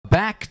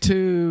back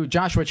to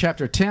Joshua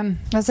chapter 10.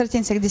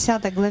 Возвратимся к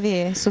 10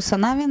 главе Иисуса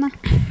Навина.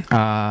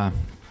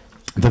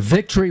 The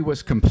victory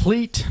was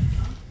complete.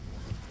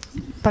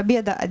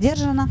 Победа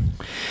одержана.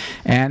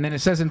 And then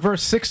it says in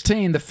verse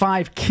 16, the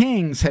 5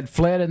 kings had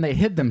fled and they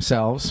hid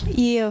themselves.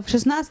 И в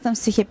 16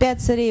 стихе 5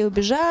 царей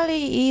убежали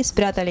и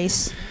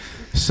спрятались.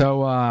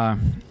 So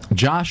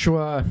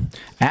Joshua,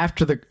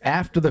 after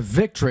the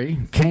victory,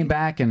 came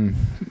back and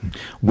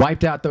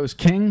wiped out those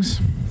kings.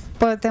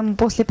 Поэтому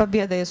после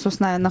победы Иисус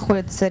Навин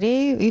находит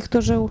царей, их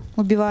тоже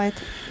убивает.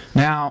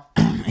 Now,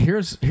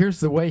 here's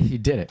the way he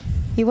did it.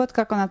 И вот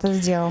как он это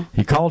сделал.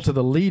 He called to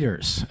the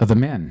leaders of the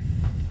men.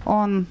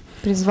 Он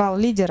призвал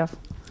лидеров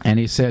And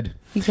he said,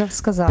 и как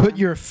сказал: put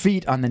your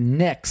feet on the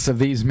necks of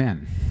these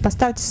men.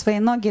 Поставьте свои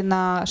ноги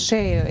на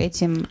шею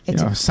этим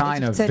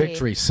Sign of царей.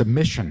 victory,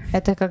 submission.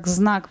 Это как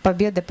знак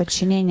победы,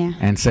 подчинения.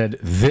 And said,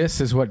 this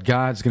is what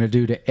God's going to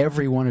do to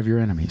every one of your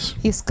enemies.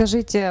 И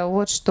скажите,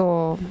 вот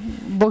что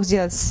Бог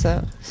делает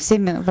с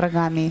всеми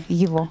врагами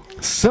его.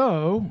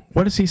 So,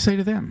 what does he say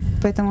to them?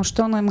 Поэтому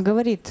что он им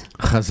говорит?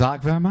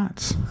 Chazak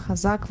v'amatz.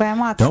 Хазак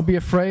ваямат. Don't be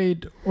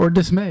afraid or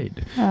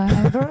dismayed.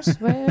 Verse,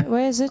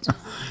 where is it?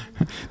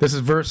 This is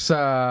verse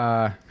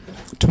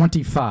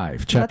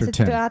 25, В chapter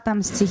 10.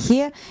 25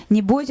 стихе: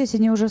 «Не бойтесь и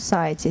не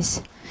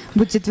ужасайтесь.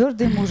 Будьте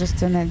тверды и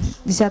мужественны».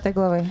 10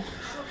 главы.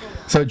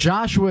 So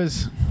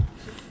Joshua's,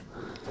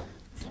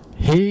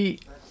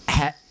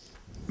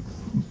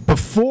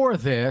 before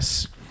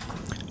this,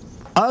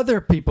 other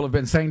people have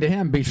been saying to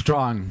him, be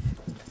strong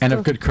and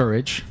of good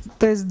courage.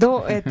 То есть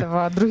до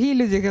этого другие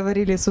люди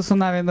говорили Иисусу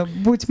Навину: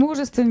 «Будь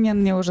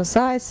мужественен, не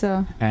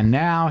ужасайся». And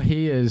now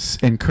he is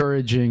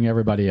encouraging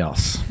everybody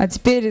else. А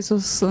теперь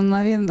Иисус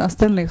Навин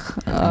остальных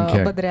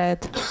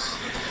ободряет.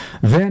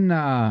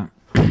 Then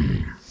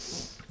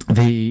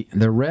the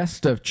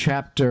rest of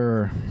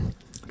chapter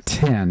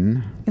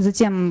 10 И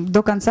затем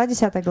до конца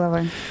 10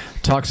 главы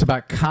talks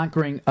about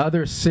conquering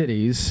other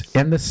cities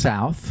in the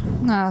south.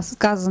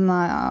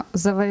 сказано о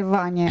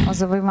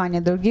завоевании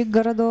других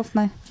городов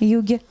на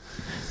юге.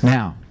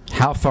 Now,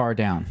 how far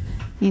down?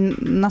 И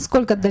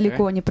насколько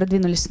далеко они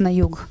продвинулись на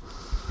юг.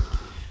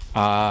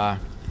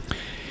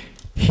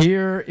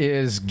 Here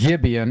is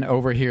Gibeon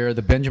over here,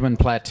 the Benjamin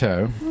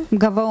Plateau.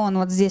 Гаваон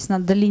вот здесь на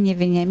долине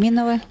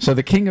Вениаминовой. So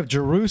the king of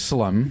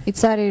Jerusalem И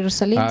царь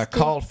Иерусалимский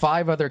called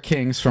 5 other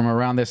kings from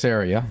around this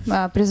area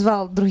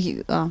призвал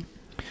других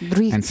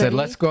and said,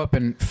 let's царей. go up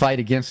and fight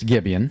against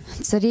Gibeon.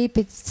 Царей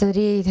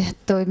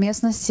той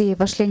местности и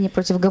пошли они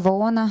против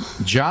Гаваона.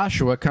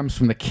 Joshua comes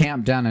from the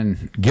camp down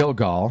in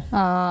Gilgal.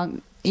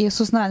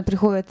 Иисус Навин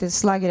приходит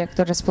из лагеря,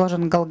 который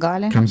расположен в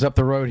Галгале. Comes up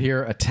the road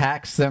here,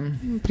 attacks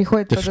them,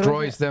 Приходит по дороге,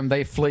 destroys them,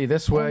 they flee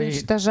this way.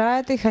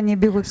 уничтожает их, они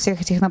бегут в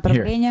всех этих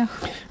направлениях.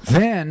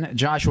 Then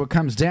Joshua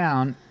comes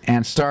down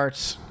and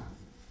starts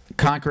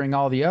conquering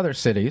all the other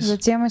cities.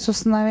 Затем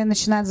Иисус Навин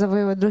начинает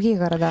завоевывать другие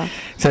города.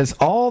 It says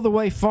all the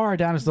way far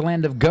down is the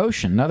land of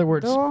Goshen. In other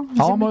words,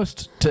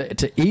 almost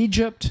to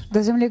Egypt,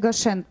 До земли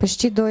Гошен,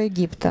 почти до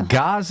Египта.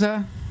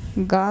 Gaza,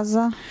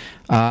 Газа,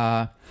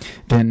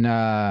 then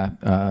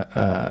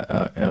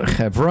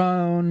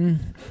Hebron,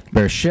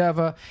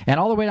 Beersheba, and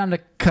all the way down to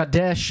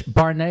Kadesh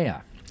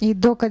Barnea. и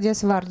до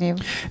Кадес-Варнии.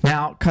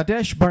 Now,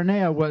 Kadesh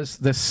Barnea was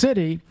the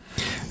city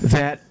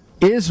that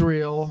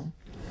Israel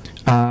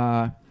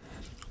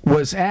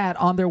was at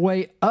on their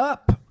way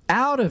up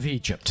out of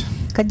Egypt.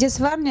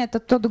 Кадес-Варния — это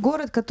тот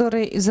город,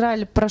 который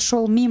Израиль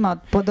прошел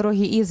мимо по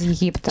дороге из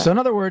Египта. So in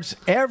other words,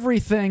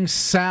 everything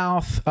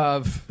south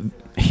of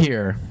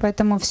here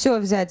Поэтому все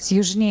взять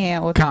южнее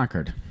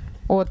conquered.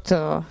 от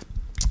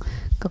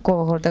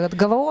какого города? От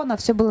Гаваона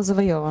все было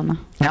завоевано.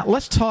 Now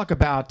let's talk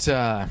about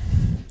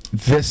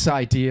this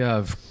idea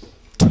of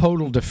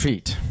total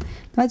defeat.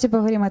 Давайте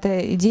поговорим о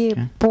этой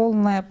идее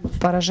полное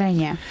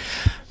поражение.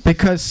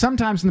 Because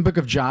sometimes in the book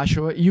of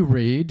Joshua you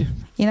read,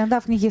 Иногда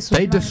в книге Иисуса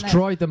they Навина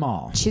destroyed them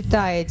all,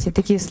 читаете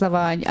такие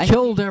слова,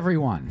 killed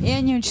everyone. и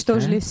они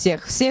уничтожили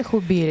всех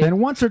убили. Then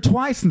once or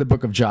twice in the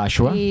book of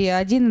Joshua, И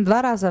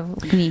 1-2 раза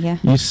в книге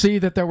you see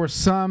that there were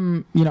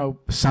some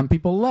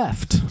people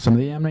left, some of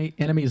the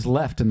enemies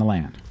left in the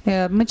land.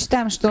 мы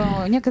читаем, что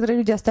некоторые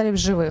люди остались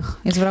в живых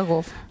из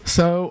врагов.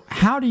 So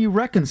how do you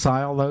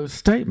reconcile those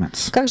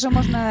statements? Как же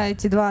можно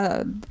эти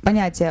два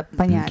понятия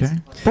понять?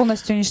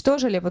 Полностью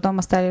уничтожили, потом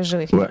остались в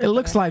живых. Well, it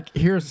looks like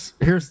here's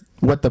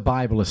what the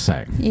Bible is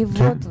saying. И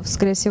вот,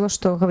 скорее всего,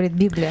 что говорит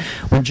Библия.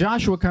 When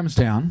Joshua comes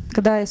down,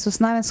 Когда Иисус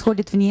Навин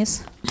сходит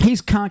вниз,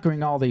 he's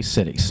conquering all these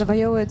cities.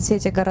 завоевывает все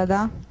эти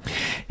города,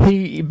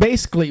 He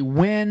basically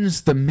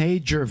wins the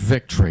major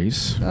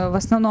victories. в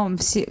основном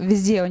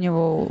везде у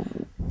него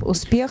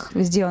успех,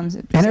 везде он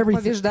всех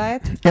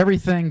побеждает,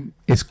 Everything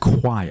is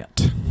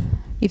quiet.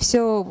 и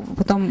все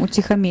потом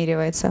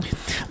утихомиривается.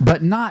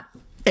 But not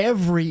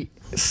every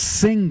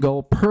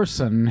single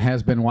person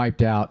has been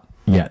wiped out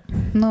yet.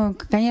 Ну,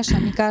 конечно,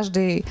 не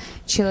каждый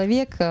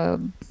человек,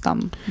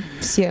 там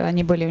все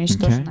они были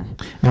уничтожены.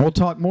 And we'll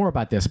talk more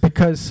about this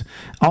because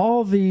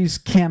all these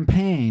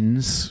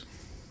campaigns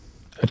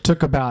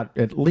took about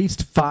at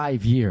least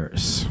 5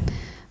 years.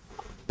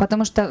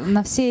 потому что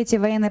на все эти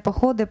военные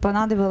походы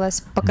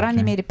понадобилось по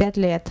крайней мере 5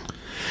 лет.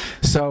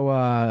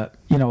 So,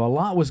 you know, a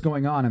lot was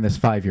going on in this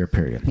 5-year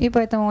period. И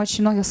поэтому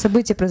очень много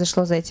событий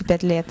произошло за эти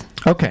 5 лет.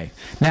 Okay,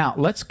 now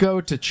let's go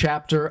to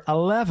chapter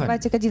 11.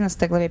 Давайте к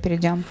 11 главе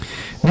перейдем.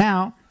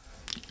 Now,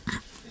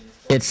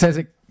 it says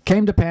it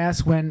came to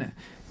pass when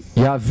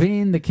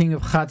Yavin, the king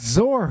of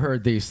Chazor,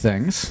 heard these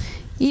things.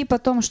 И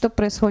потом, что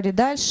происходит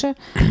дальше,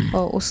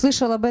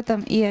 услышал об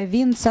этом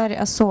Иовин, царь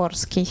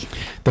Ассорский.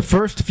 The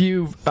first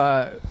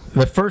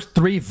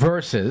 3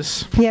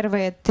 verses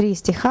Первые 3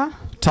 стиха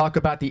talk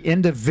about the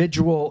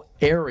individual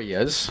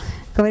areas.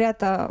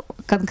 говорят о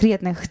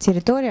конкретных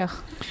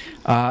территориях.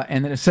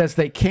 And then it says,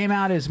 they came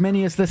out as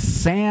many as the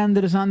sand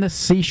that is on the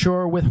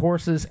seashore with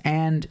horses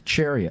and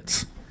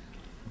chariots.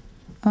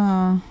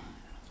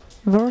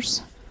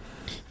 Verse.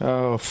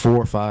 4,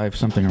 5,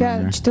 something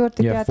around there.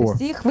 4-5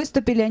 стих.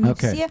 Выступили они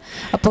все,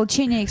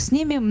 ополчение их с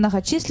ними,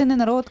 многочисленный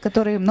народ,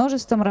 который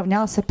множеством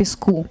равнялся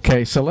песку.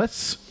 Okay, so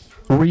let's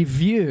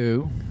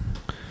review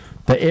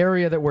the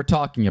area that we're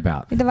talking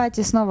about. И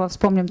давайте снова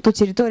вспомним ту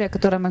территорию, о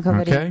которой мы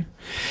говорим. Okay,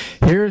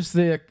 here's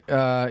the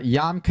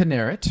Yam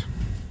Kinneret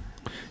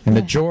in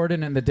the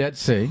Jordan and the Dead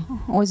Sea.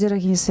 Озеро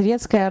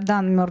Генесарецкое,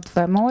 Иордан,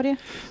 Мертвое море.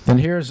 Then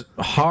here's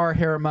Har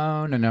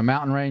Hermon and a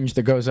mountain range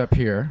that goes up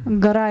here.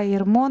 Гора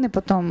Ермон, и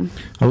потом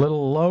A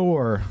little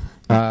lower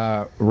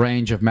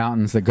range of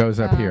mountains that goes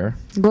up here.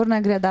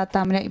 горная гряда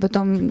там, и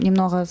потом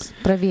немного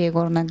правее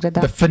горная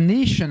гряда. The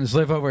Phoenicians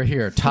live over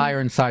here,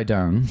 Tyre and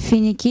Sidon.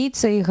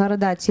 Финикийцы и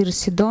города Тир,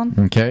 Сидон.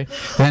 Okay,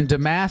 then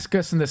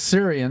Damascus and the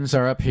Syrians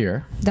are up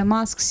here.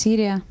 Дамаск,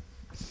 Сирия.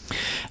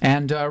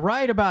 And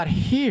right about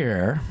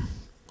here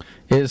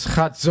is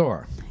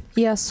Chazor.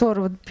 И Ассор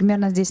вот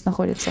примерно здесь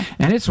находится.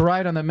 And it's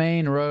right on the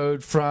main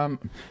road from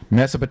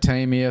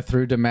Mesopotamia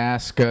through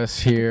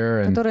Damascus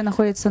here and Который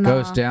находится на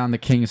goes down the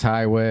King's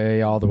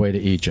Highway all the way to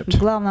Egypt.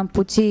 главном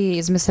пути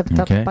из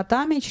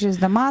Месопотамии через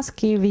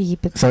Дамаск и в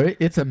Египет. So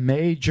it's a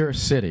major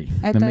city.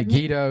 The Это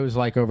Megiddo is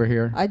like over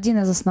here. один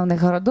из основных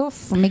городов,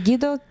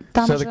 Мегидо,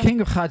 там So же. the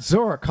king of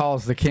Chazor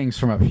calls the kings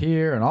from up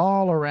here and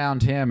all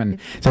around him and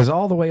says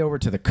all the way over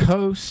to the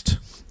coast.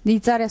 И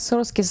царь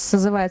Ассорский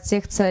созывает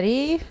всех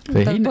царей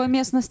he той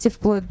местности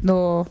вплоть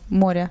до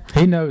моря.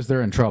 He knows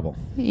they're in trouble.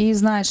 И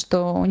знает,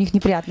 что у них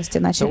неприятности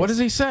So what does начались.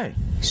 he say?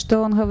 Что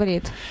он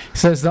говорит? He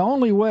says the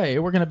only way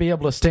we're going to be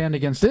able to stand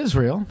against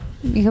Israel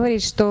И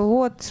говорит, что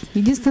вот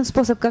единственный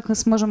способ, как мы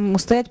сможем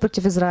устоять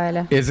против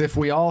Израиля, is if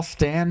we all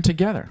stand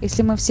together.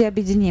 если мы все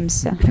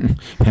объединимся.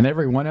 And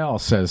everyone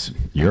else says,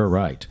 you're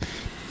right.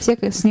 Все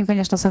с ним,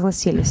 конечно,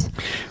 согласились.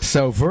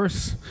 So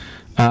verse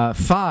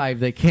 5,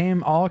 they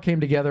all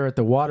came together at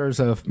the waters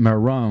of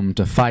Merom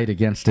to fight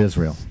against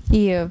Israel.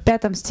 И в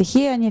 5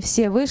 стихе они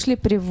все вышли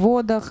при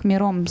водах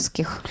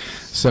Меромских.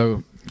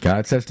 So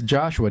God says to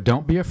Joshua,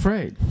 don't be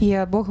afraid.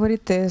 И Бог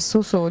говорит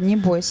Иисусу, не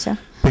бойся,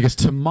 Because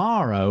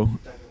tomorrow,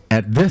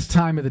 at this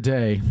time of the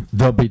day,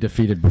 they'll be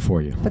defeated before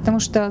you.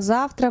 потому что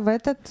завтра в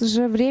это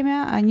же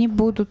время они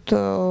будут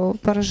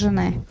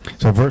поражены.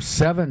 So verse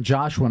 7,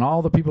 Joshua and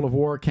all the people of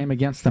war came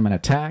against them and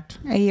attacked.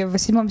 И в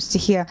 7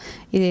 стихе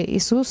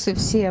Иисус и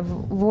все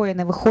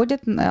воины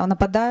выходят,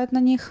 нападают на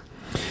них.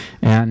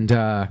 And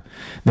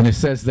then it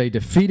says they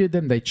defeated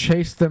them, they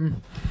chased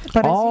them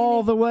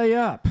all the way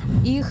up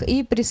Их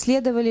и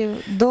преследовали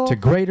до to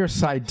Greater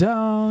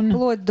Sidon,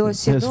 вплоть до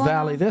this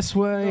valley Сидона, this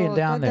way and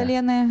до down there.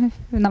 долины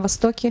на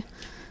востоке.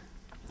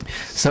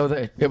 So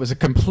it was a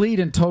complete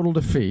and total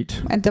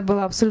defeat. Это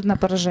было абсолютное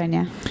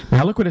поражение.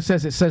 Now look what it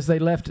says. It says they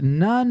left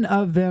none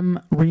of them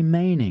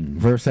remaining.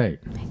 Verse 8.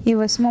 И в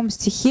 8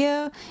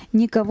 стихе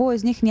никого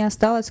из них не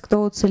осталось,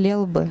 кто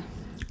уцелел бы.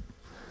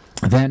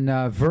 Then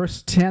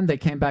verse 10, they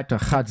came back to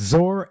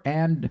Chazor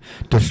and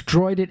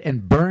destroyed it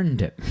and burned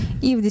it.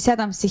 И в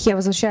 10 стихе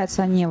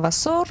возвращаются они в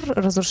Ассор,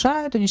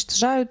 разрушают,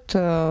 уничтожают,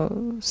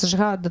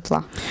 сжигают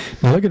дотла.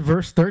 Now look at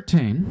verse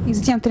 13. И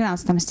затем в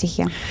 13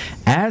 стихе.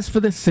 As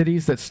for the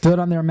cities that stood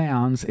on their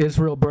mounds,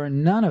 Israel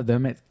burned none of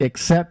them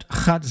except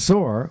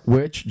Chazor,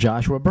 which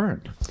Joshua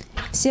burned.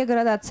 Все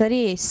города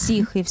царей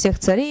сих и всех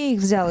царей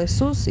их взял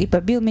Иисус и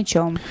побил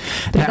мечом,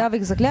 предав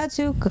их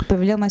заклятию, как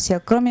повелел Моисей,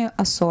 кроме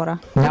Ассора,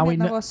 кроме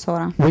одного Ассора.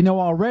 We know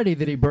already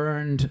that he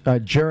burned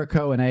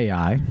Jericho and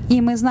Ai.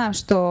 И мы знаем,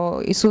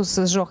 что Иисус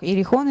сжег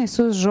Иерихон, и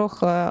Иисус сжег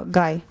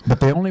Гай. But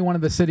the only one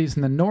of the cities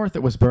in the north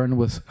that was burned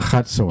was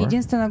Chazor.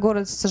 Единственный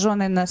город,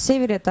 сожженный на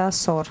севере, это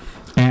Ассор.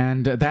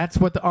 And that's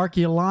what the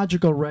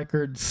archaeological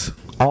records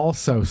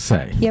also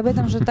say, И об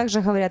этом же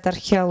также говорят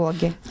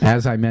археологи,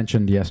 as I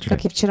mentioned yesterday.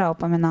 как я вчера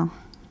упоминал.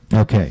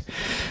 Okay,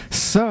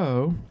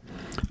 so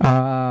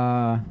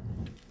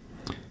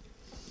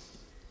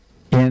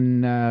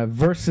in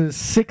verses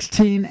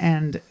 16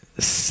 and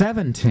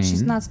 17,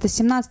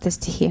 16-17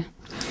 стихи.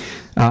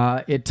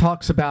 it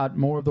talks about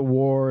more of the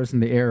wars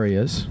and the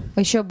areas.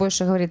 Еще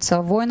больше говорится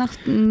о войнах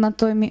на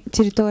той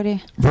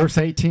территории. Verse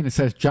 18, it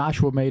says,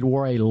 Joshua made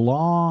war a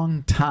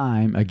long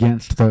time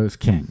against those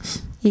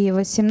kings. И в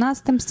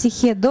 18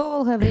 стихе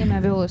долгое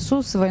время вел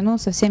Иисус войну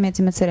со всеми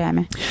этими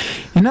царями.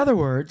 In other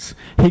words,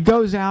 he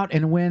goes out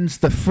and wins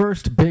the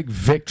first big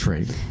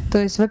victory. То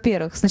есть,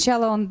 во-первых,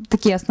 сначала он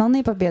такие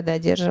основные победы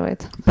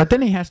одерживает. But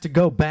then he has to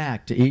go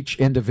back to each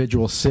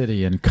individual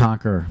city and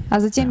conquer.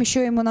 А затем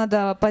еще ему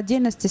надо по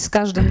отдельности с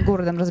каждым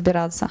городом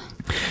разбираться.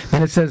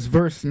 And it says,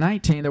 verse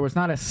 19, there was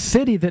not a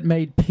city that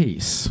made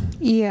peace.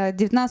 И в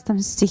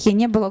 19 стихе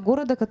не было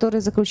города,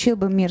 который заключил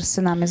бы мир с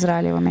сынами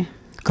Израилевыми.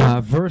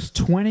 Verse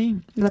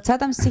 20, В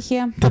 20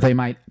 стихе, that they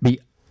might be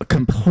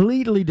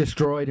completely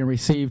destroyed and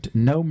received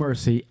no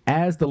mercy,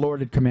 as the Lord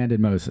had commanded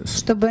Moses.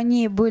 чтобы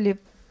они были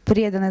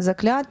преданы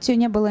заклятию,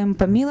 не было им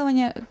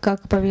помилования,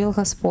 как повелел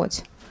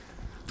Господь.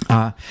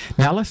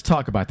 Now let's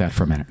talk about that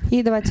for a minute.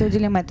 И давайте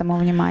уделим этому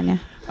внимание.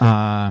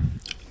 I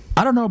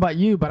don't know about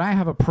you, but I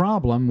have a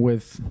problem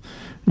with,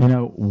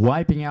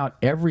 wiping out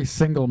every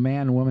single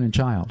man, woman, and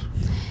child.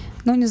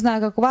 Ну, не знаю,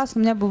 как у вас, у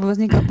меня бы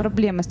возникла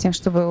проблема с тем,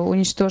 чтобы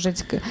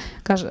уничтожить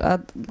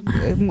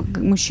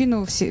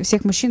мужчину,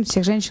 всех мужчин,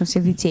 всех женщин,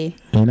 всех детей.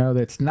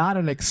 That's not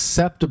an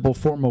acceptable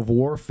form of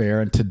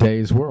warfare in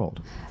today's world.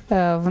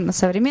 В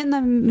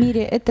современном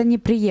мире это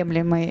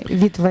неприемлемый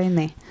вид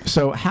войны.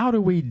 So how do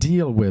we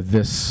deal with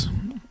this?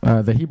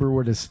 The Hebrew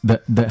word is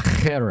the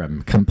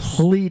cherem,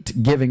 complete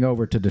giving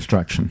over to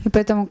destruction. И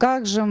поэтому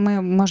как же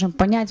мы можем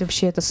понять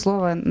вообще это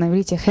слово на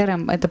иврите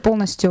херем? Это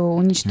полностью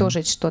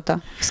уничтожить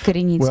что-то,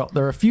 искоренить. Well,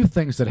 there are a few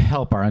things that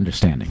help our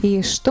understanding.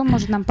 И что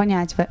может нам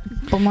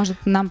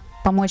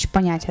помочь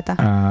понять это?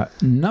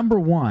 Number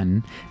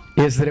one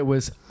is that it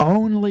was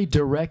only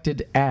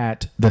directed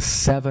at the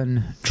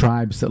 7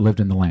 tribes that lived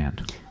in the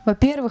land.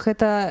 Во-первых,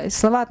 это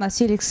слова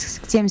относились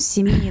к тем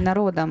 7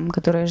 народам,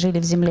 которые жили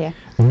в земле.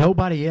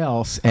 Nobody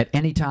else at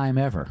any time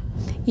ever.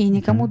 И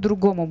никому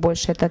другому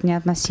больше это не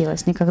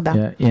относилось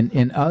никогда.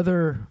 In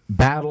other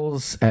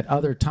battles at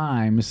other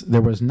times,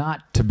 there was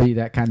not to be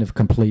that kind of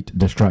complete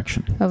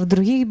destruction. В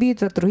других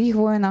битвах, в других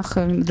войнах,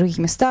 в других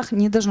местах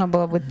не должно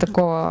было быть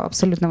такого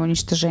абсолютного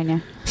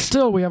уничтожения.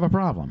 Still, we have a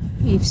problem.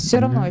 И все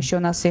равно еще у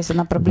нас есть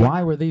одна проблема.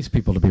 Why were these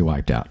people to be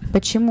wiped out?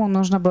 Почему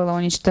нужно было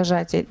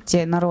уничтожать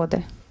эти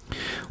народы?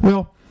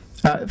 Well,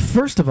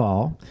 first of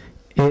all,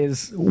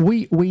 is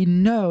we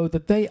know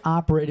that they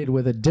operated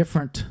with a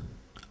different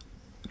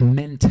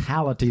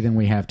mentality than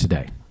we have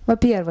today.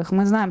 Во-первых,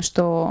 мы знаем,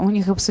 что у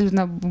них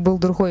абсолютно был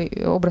другой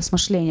образ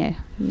мышления,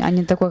 а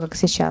не такой, как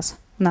сейчас,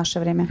 в наше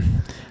время.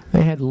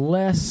 They had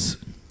less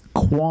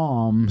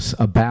qualms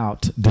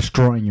about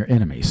destroying your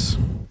enemies,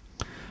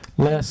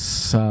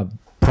 less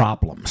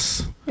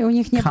problems. И у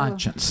них не было,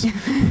 conscience.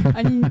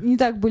 они не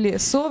так были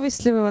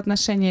совестливы в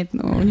отношении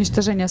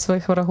уничтожения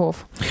своих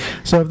врагов.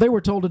 So if they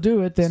were told to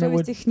do it, then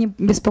Совесть их не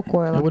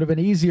беспокоила. it would have been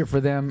easier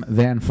for them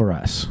than for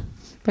us.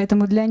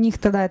 Поэтому для них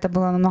тогда это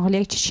было намного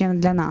легче,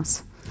 чем для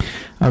нас.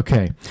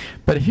 Okay,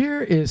 but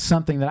here is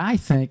something that I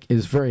think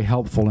is very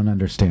helpful in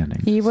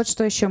understanding. И вот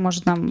что еще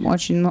может нам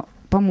очень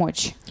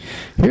помочь.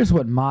 Here's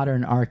what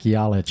modern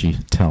archaeology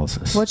tells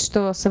us. Вот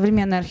что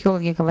современные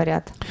археологи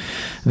говорят.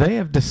 They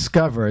have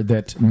discovered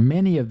that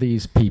many of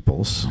these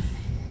peoples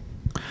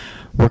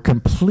were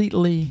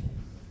completely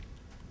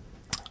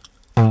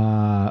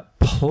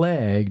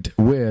plagued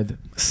with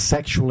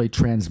sexually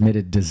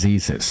transmitted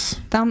diseases.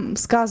 Там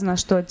сказано,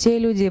 что те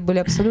люди были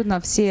абсолютно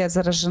все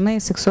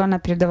заражены сексуально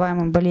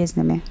передаваемыми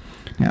болезнями.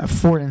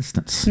 For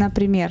instance,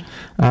 Например,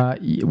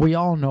 we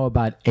all know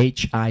about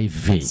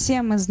HIV.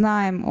 Все мы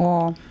знаем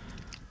о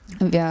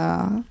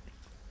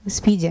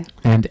СПИДе.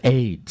 And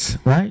AIDS,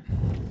 right?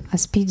 О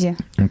СПИДе.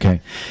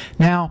 Okay.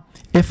 Now,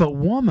 if a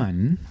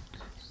woman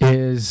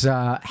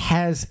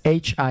has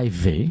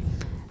HIV,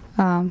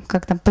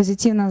 как там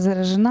позитивно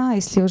заражена,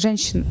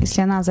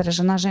 если она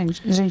заражена,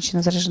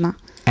 женщина заражена,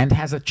 and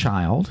has a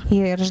child,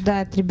 и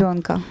рождает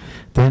ребенка,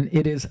 then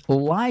it is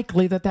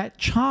likely that that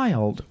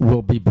child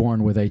will be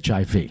born with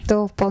HIV.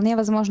 то вполне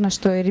возможно,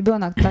 что и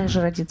ребенок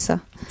также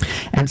родится.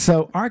 And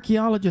so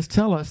archaeologists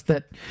tell us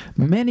that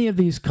many of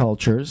these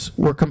cultures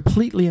were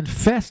completely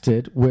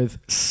infested with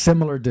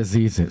similar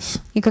diseases.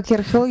 И как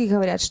археологи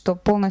говорят, что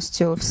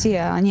полностью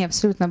все они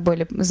абсолютно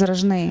были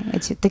заражены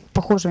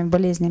похожими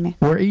болезнями.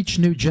 Where each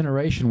new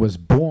generation was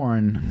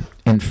born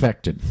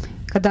infected.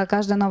 Когда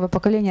каждое новое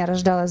поколение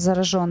рождалось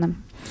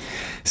зараженным.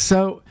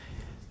 So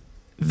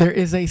there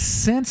is a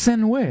sense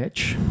in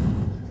which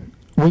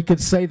we could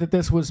say that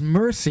this was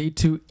mercy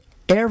to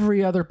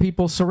every other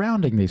people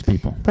surrounding these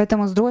people.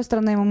 Поэтому, с другой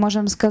стороны, мы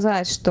можем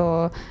сказать,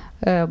 что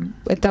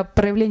это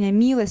проявление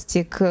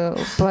милости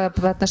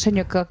по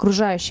отношению к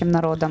окружающим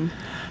народам.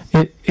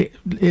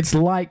 It's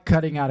like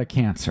cutting out a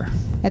cancer.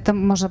 Это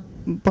можно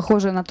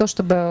похоже на то,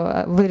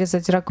 чтобы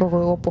вырезать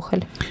раковую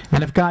опухоль.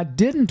 And if God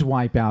didn't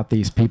wipe out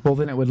these people,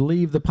 then it would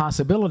leave the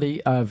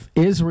possibility of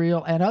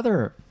Israel and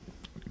other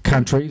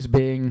countries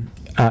being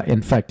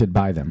infected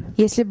by them.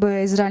 Если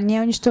бы Израиль не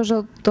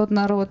уничтожил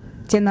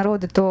те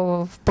народы,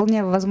 то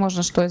вполне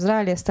возможно, что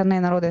Израиль и остальные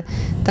народы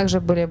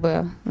также были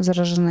бы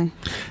заражены.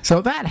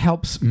 So that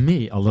helps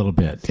me a little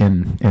bit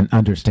in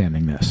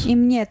understanding this. И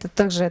мне это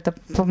также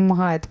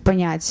помогает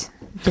понять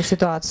ту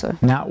ситуацию.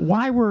 Now,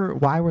 why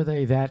were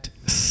they that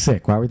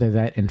sick? Why were they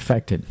that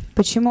infected?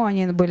 Почему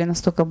они были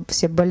настолько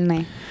все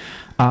больны?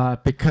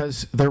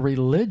 Because their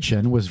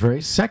religion was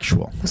very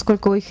sexual.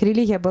 Поскольку их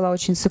религия была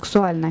очень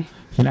сексуальной.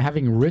 You know,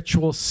 having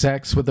ritual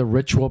sex with the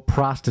ritual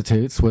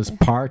prostitutes was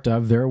part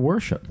of their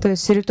worship. То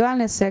есть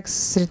ритуальный секс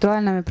с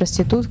ритуальными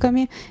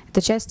проститутками —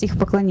 это часть их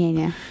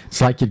поклонения.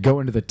 It's like you'd go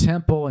into the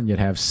temple and you'd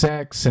have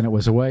sex, and it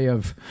was a way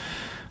of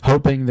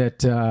hoping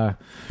that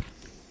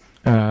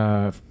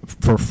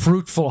for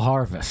fruitful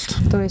harvest.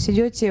 То есть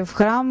идете в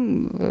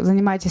храм,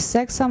 занимаетесь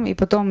сексом, и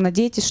потом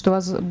надеетесь, что у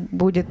вас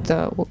будет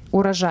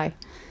урожай.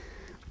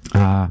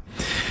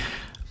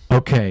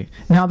 Okay.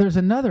 Now there's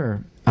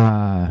another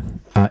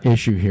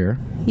issue here.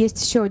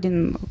 Есть еще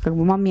один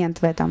момент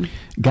в этом.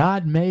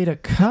 God made a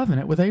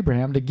covenant with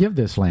Abraham to give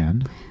this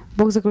land.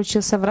 Бог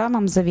заключил с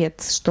Авраамом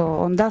завет, что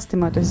Он даст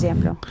ему эту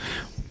землю.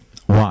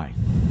 Why?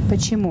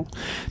 Почему?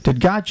 Did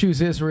God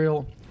choose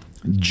Israel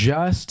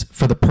just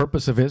for the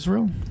purpose of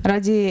Israel?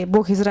 Ради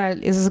Бог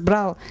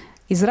избрал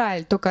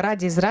Израиль только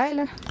ради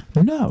Израиля?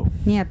 No.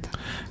 Нет.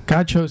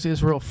 God chose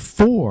Israel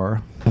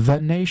for the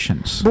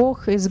nations.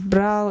 Бог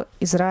избрал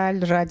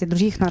Израиль ради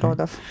других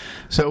народов.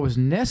 So it was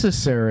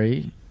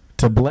necessary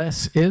to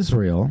bless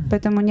Israel.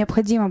 Поэтому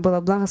необходимо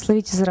было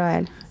благословить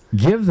Израиль.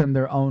 Give them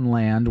their own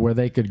land where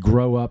they could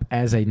grow up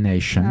as a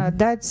nation.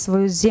 Дать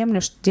свою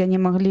землю, где они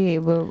могли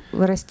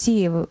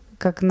расти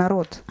как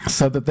народ.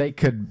 So that they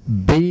could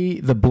be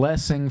the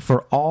blessing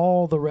for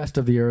all the rest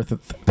of the earth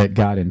that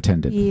God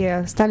intended.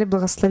 И стали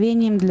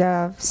благословением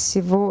для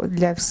всей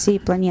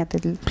планеты,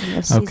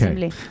 для всей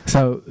земли.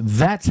 So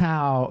that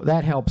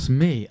helps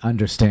me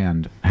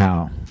understand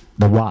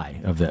the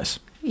why of this.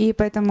 И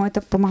поэтому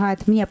это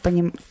помогает мне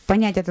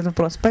понять этот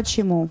вопрос.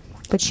 Почему?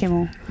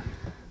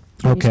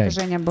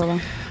 Уничтожение было.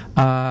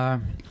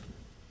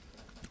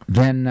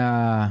 Then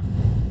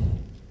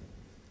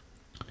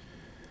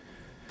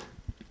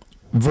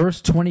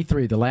verse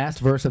 23, the last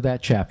verse of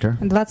that chapter.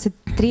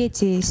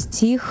 23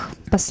 стих,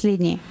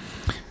 последний.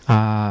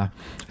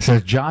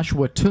 Says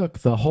Joshua took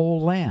the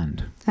whole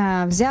land.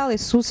 Взял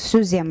Иисус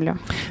всю землю.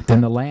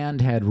 Then the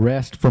land had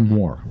rest from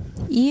war.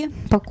 И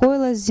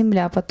покоилась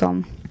земля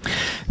потом.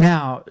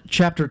 Now,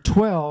 chapter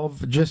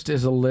 12 just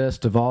is a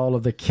list of all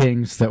of the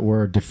kings that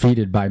were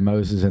defeated by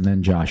Moses and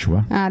then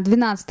Joshua.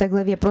 12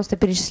 главе просто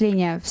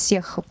перечисление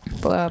всех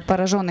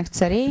пораженных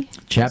царей.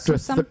 Chapter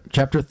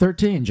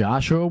 13,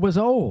 Joshua was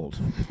old,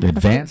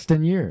 advanced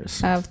in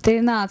years. В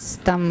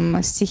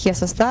 13 стихе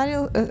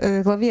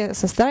главе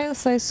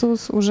состарился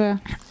Иисус уже.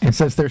 It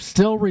says there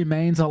still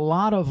remains a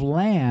lot of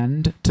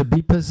land to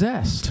be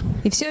possessed.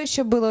 И все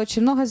еще было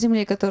очень много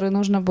земли, которые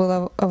нужно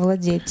было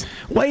овладеть.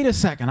 Wait a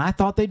second, I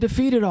thought they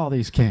defeated all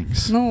these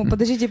kings. Ну,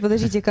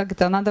 подождите, как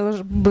это?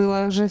 Надо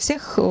было же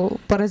всех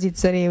поразить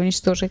царей,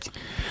 уничтожить.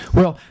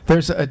 Well,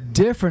 there's a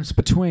difference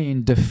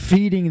between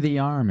defeating the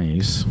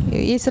armies.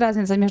 Есть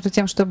разница между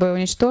тем, чтобы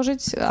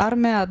уничтожить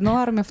одну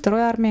армию,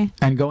 второй армией.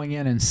 And going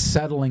in and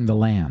settling the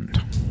land.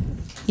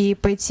 И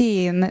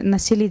пойти и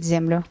населить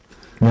землю.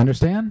 You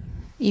understand?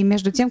 И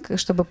между тем,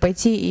 чтобы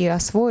пойти и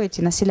освоить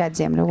и населять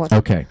землю. Вот.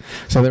 Okay,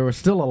 so there was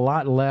still a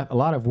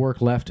lot of work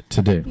left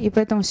to do. И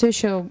поэтому все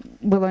еще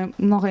было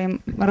много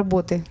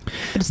работы.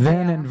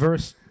 Then in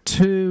verse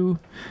 2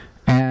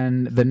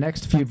 and the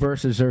next few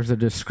verses, there's a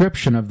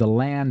description of the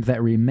land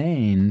that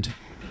remained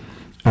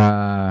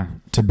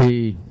to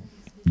be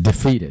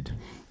defeated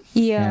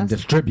and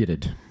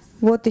distributed.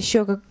 Вот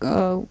еще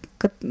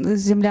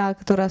земля,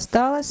 которая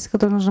осталась,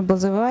 которую нужно было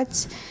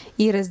завоевать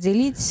и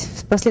разделить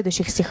в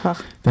последующих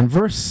стихах. Then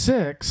verse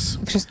 6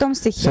 в 6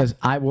 стихе says,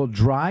 I will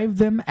drive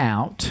them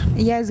out.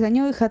 Я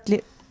изгоню их от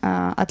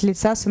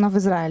лица сынов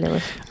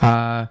Израилевых.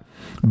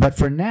 But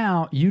for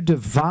now, you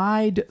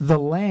divide the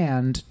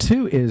land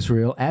to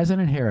Israel as an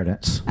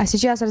inheritance. А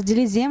сейчас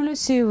раздели землю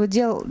сию в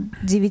удел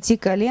 9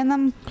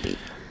 коленам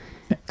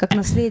как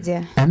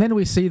наследие. And then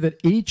we see that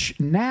each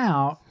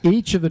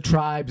of the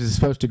tribes is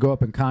supposed to go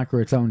up and conquer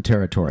its own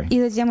territory. И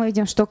затем мы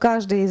видим, что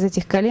каждый из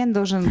этих колен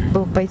должен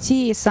был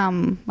пойти и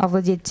сам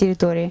овладеть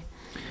территорией.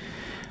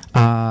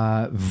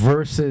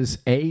 Verses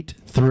 8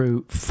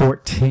 through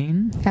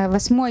 14.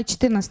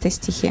 8-14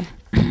 стихи.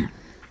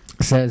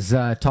 Says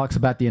talks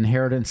about the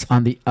inheritance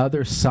on the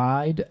other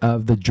side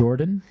of the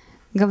Jordan.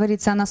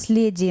 Говорится о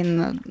наследии,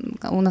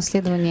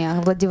 о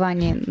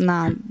овладевании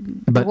на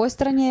другой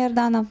стороне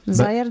Иордана,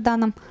 за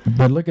Иорданом.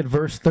 But look at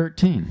verse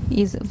 13.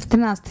 И в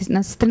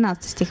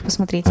 13 стих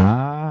посмотрите.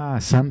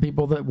 Some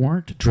people that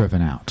weren't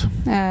driven out.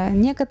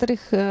 Некоторые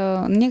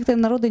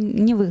народы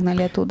не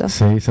выгнали оттуда.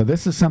 See, so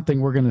this is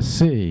something we're going to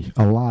see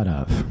a lot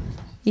of.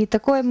 И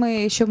такое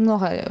мы еще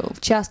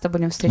часто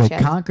будем встречать. They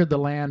conquered the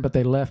land, but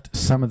they left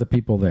some of the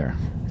people there.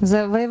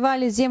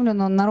 Завоевали землю,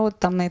 но народ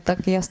там и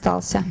так и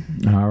остался.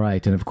 All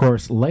right, and of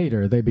course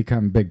later they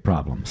become big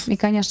problems. И,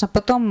 конечно,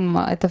 потом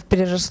это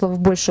переросло в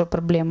большую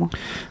проблему.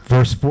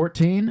 Verse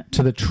 14,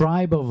 to the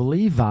tribe of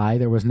Levi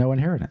there was no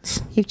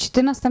inheritance. И в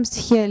 14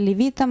 стихе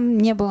левитам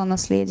не было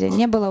наследия,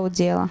 не было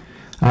удела.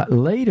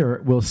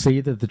 Later we'll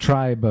see that the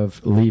tribe of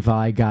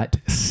Levi got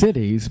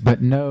cities,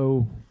 but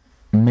no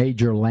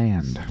major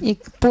land. И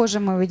позже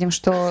мы видим,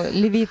 что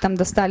левитам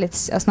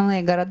достались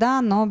основные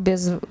города, но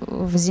без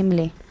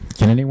земли.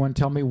 Can anyone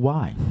tell me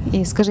why?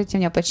 И скажите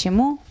мне,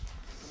 почему?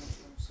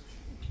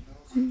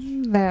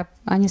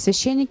 Они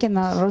священники,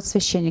 народ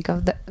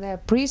священников. They are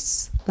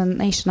priests, the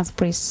nation of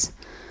priests.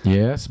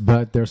 Yes,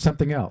 but there's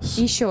something else.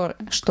 Еще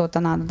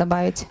что-то надо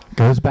добавить.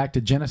 Goes back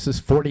to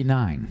Genesis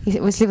 49.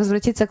 Если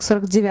возвратиться к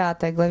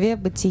 49 главе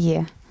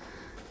Бытие.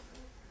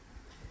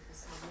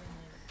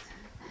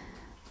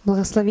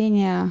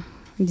 Благословение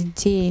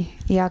детей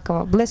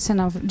Иакова. Blessing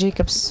of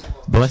Jacob's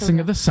Blessing children.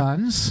 of the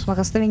sons.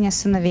 Благословение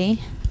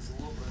сыновей.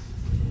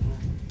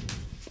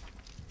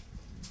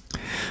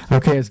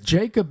 Okay, as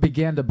Jacob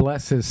began to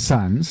bless his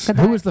sons,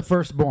 who was the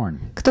firstborn?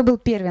 Кто был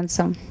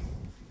первенцем?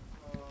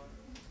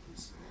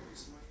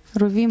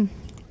 Рувим.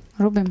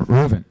 Reuben.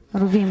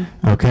 Рувим.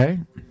 Okay.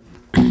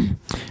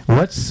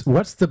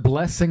 What's the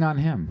blessing on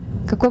him?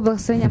 Какое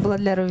благословение было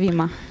для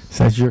Рувима? It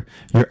says you're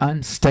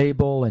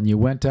unstable and you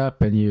went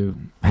up and you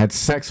had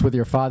sex with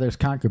your father's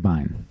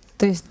concubine.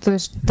 То есть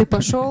ты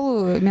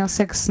пошел, имел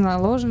секс с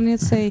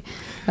наложницей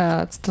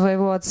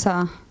твоего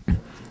отца.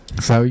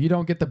 So you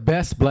don't get the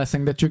best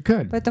blessing that you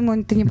could.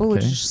 Поэтому ты не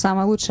получишь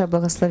самое лучшее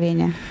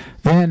благословение.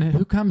 Then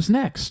who comes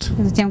next?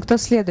 Затем кто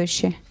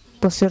следующий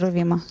после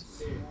Рувима?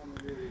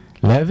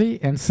 Levi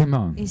and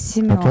Simon. И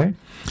Симеон. Okay.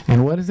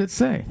 And what does it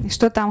say? И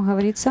что там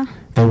говорится?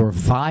 They were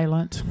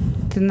violent.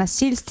 Ты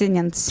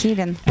насильственен,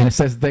 силен. And it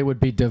says they would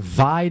be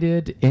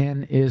divided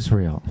in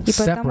Israel, И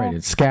поэтому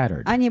separated,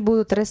 scattered. они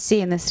будут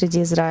рассеяны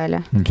среди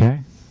Израиля.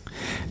 Okay.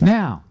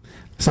 Now,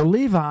 so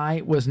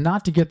Levi was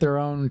not to get their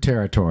own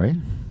territory.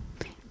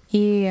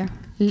 И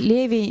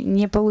Леви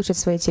не получат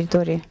своей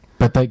территории.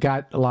 But they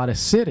got a lot of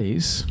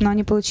cities, Но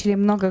они получили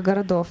много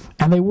городов.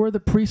 and they were the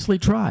priestly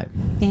tribe.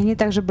 И они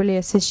также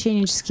были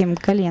священническим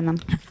коленом.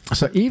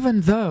 So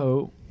even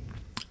though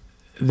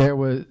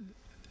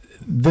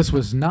this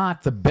was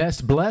not the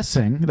best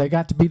blessing, they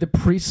got to be the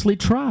priestly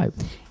tribe.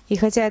 И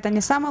хотя это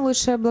не самое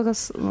лучшее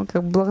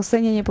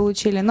благословение они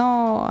получили,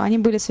 но они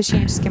были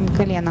священническим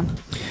коленом.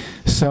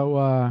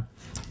 So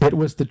it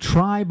was the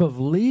tribe of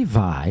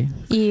Levi.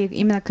 И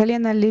именно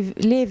колено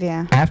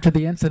Левия After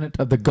the incident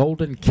of the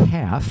golden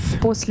calf,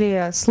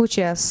 после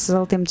случая с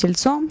золотым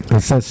тельцом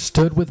it says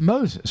stood with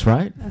Moses,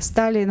 right?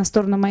 стали на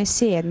сторону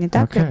Моисея, не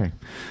так ли? Okay.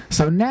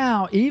 So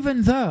now,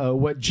 even though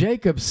what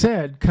Jacob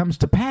said comes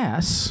to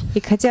pass, И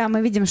хотя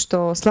мы видим,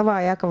 что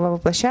слова Иакова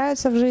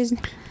воплощаются в жизнь,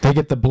 they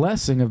get the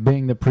blessing of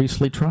being the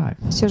priestly tribe.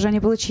 все же они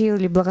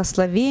получили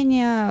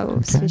благословение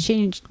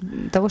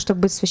того,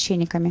 чтобы быть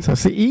священниками. So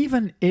see,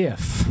 even if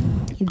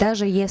И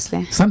даже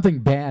если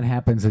something bad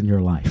happens in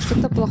your life,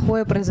 что-то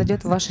плохое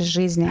произойдет в вашей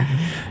жизни,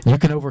 you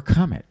can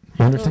overcome it.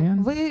 You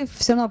understand? вы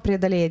все равно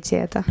преодолеете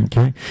это.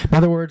 Okay. In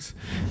other words,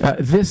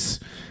 this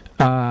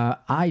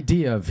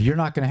idea of you're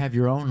not going to have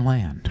your own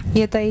land. И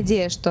эта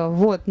идея, что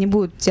вот, не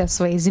будет у тебя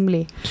своей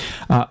земли.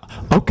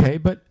 Okay,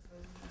 but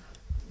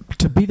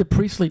to be the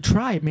priestly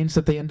tribe means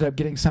that they ended up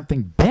getting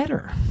something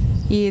better.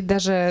 И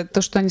даже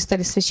то, что они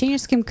стали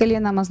священническим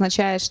коленом,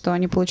 означает, что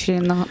они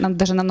получили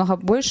даже намного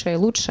больше и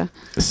лучше.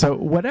 So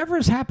whatever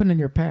has happened in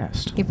your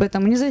past, И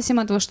поэтому,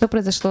 независимо от того, что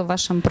произошло в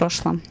вашем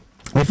прошлом,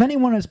 if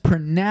anyone has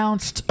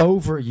pronounced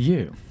over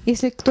you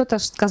если кто-то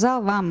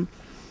сказал вам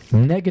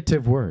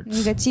negative words,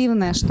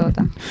 негативное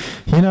что-то,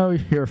 you know,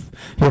 your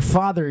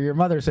father, your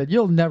mother said,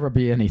 you'll never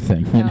be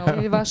anything. You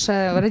или know?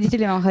 ваши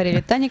родители вам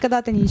говорили, да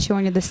никогда ты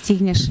ничего не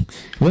достигнешь,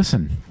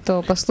 Listen,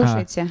 то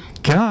послушайте.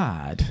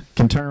 God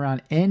can turn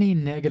around any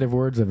negative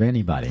words of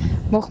anybody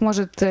Бог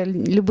может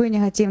любые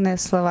негативные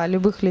слова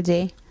любых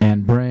людей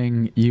and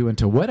bring you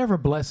into whatever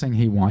blessing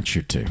He wants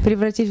you to.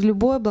 превратить в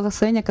любое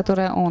благословение,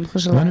 которое Он You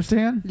желает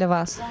understand? для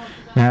вас.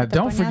 Now, Это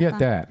don't forget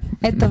понятно? that.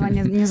 Этого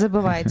не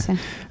забывайте.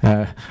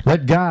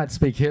 Let God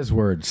speak His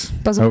words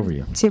over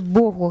you. Позвольте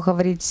Богу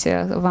говорить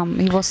вам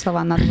Его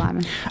слова над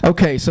вами.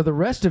 Okay, so the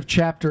rest of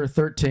chapter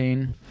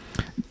 13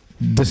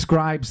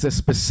 describes the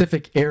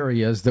specific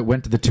areas that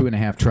went to the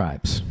 2.5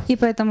 tribes. И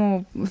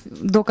поэтому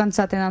до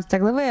конца 13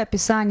 главы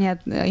описание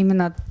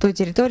именно той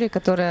территории,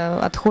 которая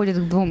отходит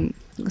к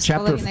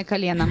 2,5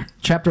 коленам.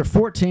 Chapter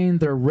 14,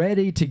 they're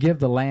ready to give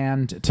the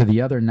land to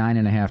the other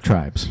 9.5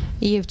 tribes.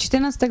 И в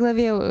 14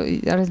 главе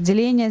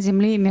разделение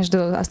земли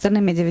между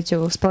остальными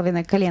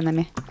 9,5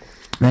 коленами.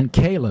 Then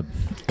Caleb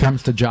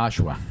comes to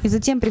Joshua. И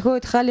затем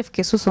приходит Халев к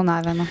Иисусу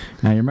Навину.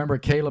 Now you remember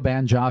Caleb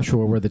and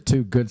Joshua were the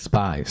two good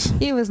spies.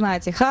 И вы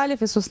знаете,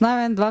 Халев и Иисус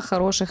Навин два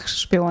хороших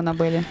шпиона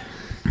были.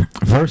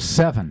 Verse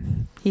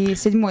 7 И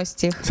 7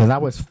 стих. says, I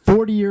was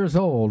 40 years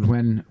old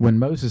when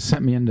Moses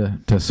sent me in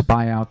to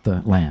spy out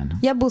the land.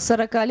 Я был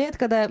 40 лет,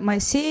 когда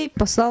Моисей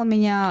послал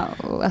меня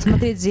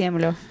осмотреть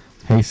землю.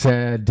 He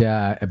said,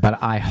 but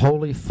I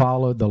wholly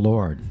followed the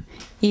Lord.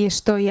 И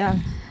что я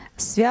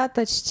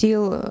свято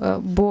чтил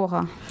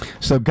Бога.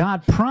 So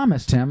God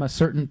promised him a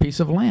certain piece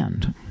of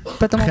land,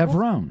 Потому Бог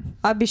Hebron.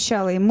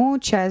 обещал ему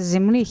часть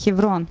земли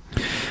Хеврон.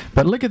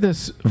 But look at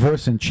this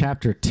verse in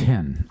chapter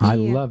 10. I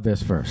love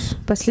this verse.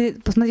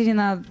 Посмотрите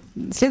на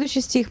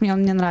следующий стих,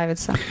 он мне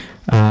нравится.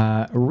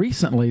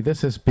 Recently,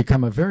 this has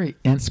become a very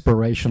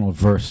inspirational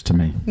verse to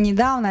me.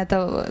 Недавно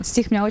этот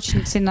стих меня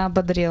очень сильно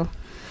ободрил.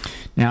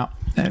 Now,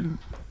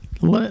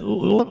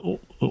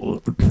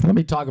 let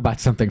me talk about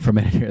something for a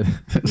minute here.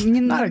 It's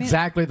not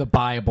exactly the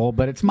Bible,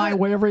 but it's my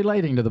way of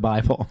relating to the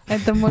Bible.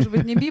 Это может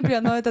быть не Библия,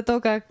 но это то,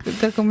 как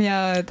у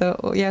меня это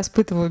я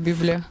испытываю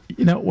Библию.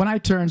 You know, when I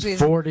turned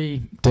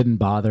 40, didn't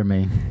bother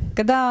me.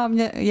 Когда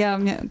мне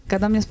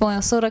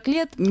исполнилось 40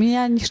 лет,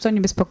 меня ничто не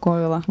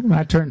беспокоило. When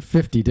I turned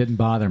 50, didn't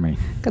bother me.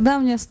 Когда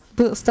мне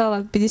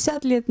стало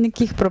 50 лет,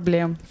 никаких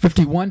проблем.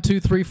 51,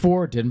 2, 3,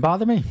 4, didn't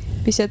bother me.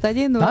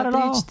 51, 2, 3,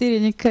 4,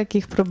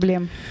 никаких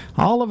проблем.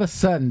 All of a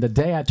sudden, the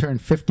day I turned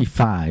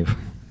 55,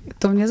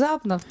 то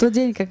внезапно, в тот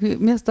день, как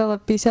мне стало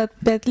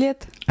 55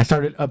 лет, I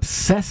started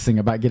obsessing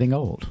about getting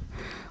old.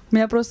 У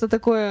меня просто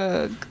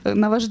такое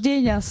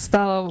наваждение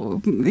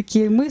стало,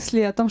 такие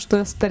мысли о том, что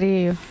я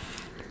старею.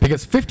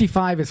 Because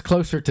 55 is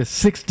closer to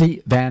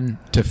 60 than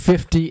to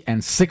 50,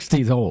 and 60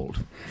 is old.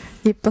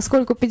 И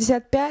поскольку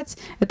 55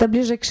 это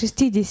ближе к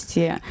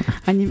 60,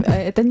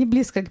 это не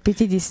близко к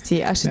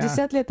 50, а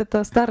 60 лет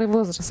это старый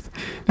возраст.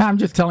 Now I'm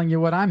just telling you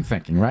what I'm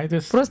thinking, right?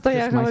 Просто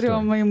я говорю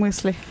вам мои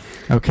мысли.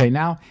 Okay,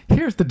 now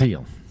here's the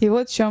deal. И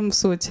вот в чем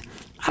суть.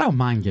 I don't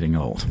mind getting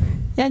old.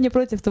 Я не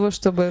против того,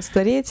 чтобы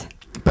стареть.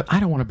 But I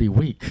don't want to be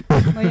weak.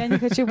 Но я не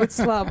хочу быть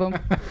слабым.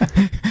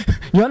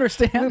 You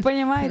understand? Вы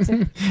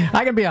понимаете?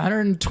 I can be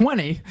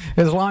 120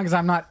 as long as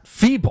I'm not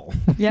feeble.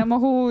 Я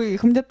могу,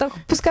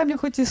 пускай мне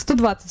хоть и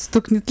 120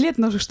 стукнет лет,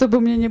 но чтобы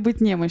мне не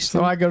быть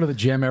немощным. So I go to the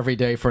gym every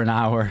day for an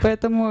hour.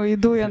 Поэтому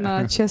иду я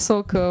на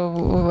часок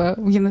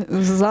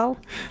в зал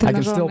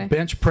тренажерный. I can still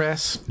bench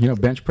press. You know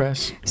bench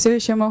press? Все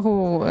еще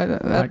могу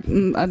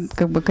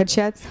как бы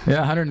качать.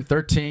 Yeah,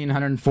 113,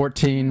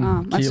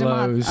 114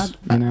 kilos.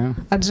 You know.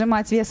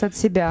 Отжимать вес от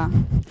себя.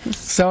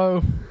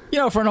 So, you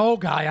know, for an old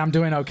guy, I'm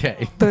doing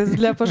okay. То есть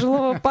для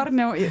пожилого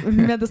парня у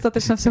меня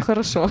достаточно все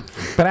хорошо.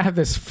 But I have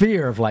this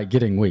fear of like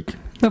getting weak.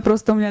 Но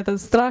просто у меня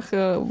этот страх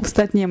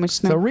стать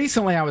немощным. So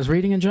recently I was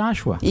reading in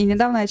Joshua. И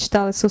недавно я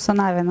читал Иисуса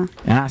Навина.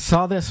 And I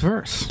saw this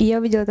verse. И я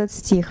увидел этот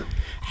стих.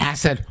 And I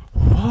said,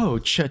 "Whoa,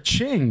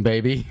 cha-ching,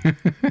 baby."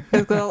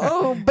 Я сказал,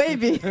 "Oh,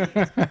 baby."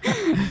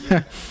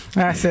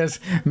 I says,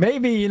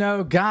 maybe, you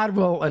know, God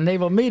will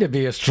enable me to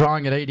be as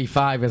strong at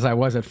 85 as I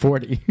was at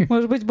 40.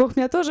 Может быть, Бог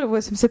меня тоже в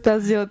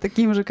 85 сделает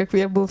таким же, как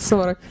я был в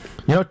 40.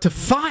 You know, to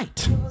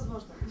fight.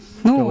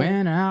 Ну, Go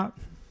in and out.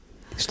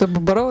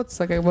 Чтобы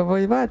бороться, как бы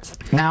воевать.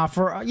 Now,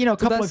 for, you know, a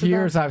couple of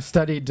years I've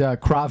studied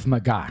Krav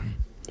Maga.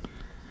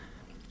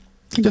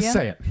 Just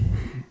say it.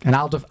 And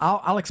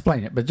I'll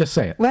explain it, but just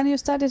say it. When you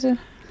studied it?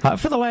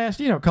 For the last,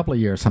 you know, couple of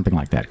years, something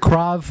like that.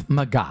 Krav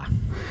Maga.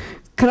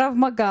 Krav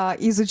Maga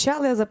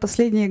изучал я за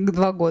последние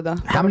 2 года.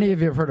 How many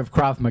of you have heard of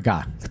Krav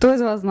Maga? Кто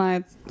из вас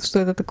знает, что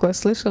это такое?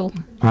 Слышал?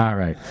 All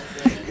right.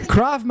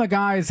 Krav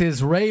Maga is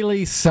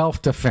Israeli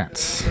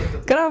self-defense.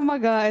 Krav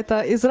Maga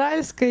это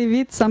израильский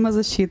вид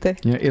самозащиты.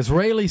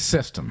 Israeli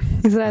system.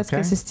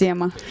 Израильская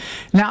система.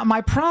 Now,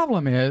 my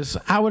problem is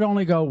I would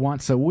only go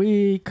once a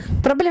week.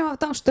 Проблема в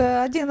том,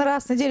 что один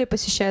раз в неделю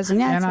посещаю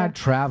занятия. And I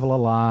travel a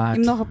lot. И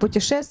много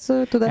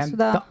путешествую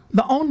туда-сюда.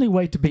 The only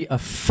way to be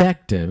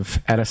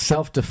effective at a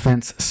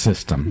self-defense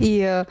system.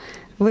 И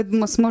вы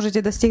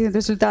сможете достигнуть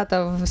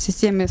результата в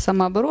системе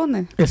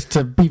самообороны, is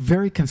to be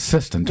very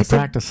consistent, to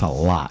practice a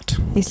lot.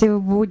 Если вы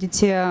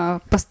будете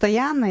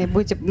постоянно и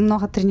будете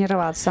много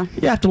тренироваться.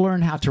 You have to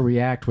learn how to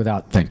react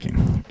without thinking.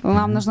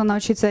 Вам нужно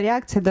научиться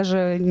реакции,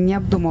 даже не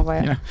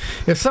обдумывая.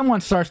 If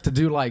someone starts to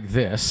do like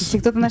this, если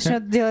кто-то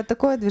начнет делать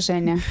такое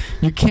движение,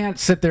 you can't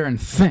sit there and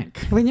think.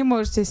 Вы не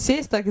можете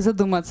сесть так и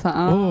задуматься.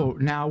 Oh,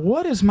 now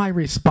what is my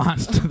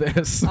response to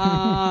this?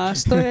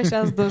 Что я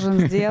сейчас должен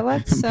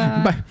сделать?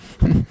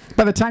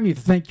 By the time you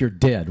think you're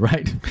dead,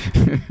 right?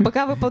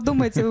 Пока вы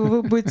подумаете,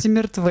 вы будете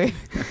мертвы.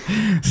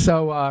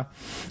 So,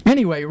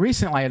 anyway,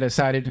 recently I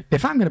decided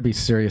if I'm going to be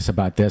serious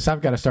about this,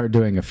 I've got to start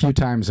doing a few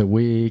times a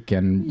week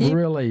and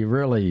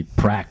really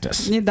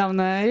practice.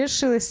 Недавно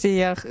решила, если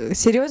я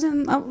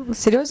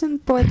серьезен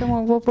по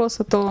этому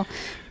вопросу, то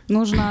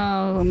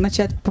нужно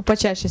начать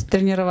почаще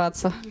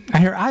тренироваться.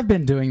 I've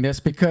been doing this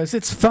because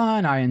it's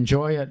fun, I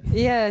enjoy it.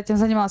 Я этим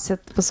занимался,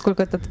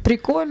 поскольку это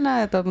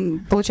прикольно, это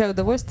получаю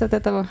удовольствие от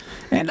этого.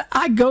 And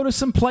I go to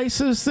some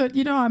places that,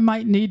 you know, I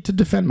might need to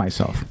defend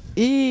myself.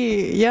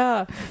 И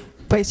я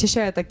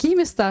посещаю такие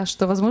места,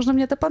 что, возможно,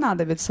 мне это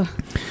понадобится.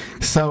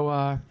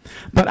 So,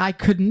 but I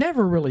could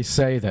never really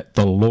say that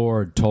the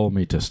Lord told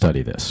me to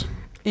study this.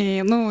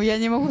 И, ну, я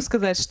не могу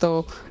сказать,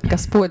 что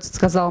Господь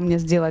сказал мне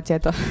сделать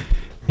это.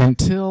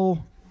 Until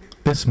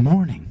this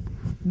morning.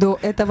 До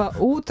этого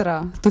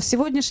утра, до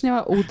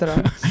сегодняшнего утра.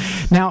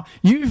 Now,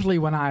 usually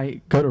when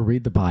I go to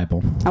read the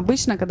Bible,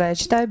 обычно, когда я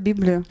читаю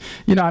Библию,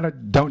 you know, I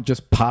don't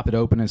just pop it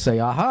open and say,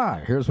 "Aha,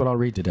 here's what I'll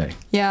read today."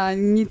 Я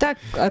не так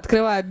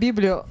открываю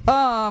Библию,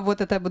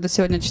 вот это я буду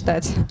сегодня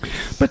читать.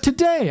 But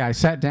today I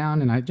sat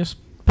down and I just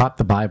popped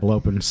the Bible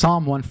open,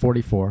 Psalm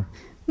 144.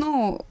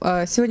 Ну,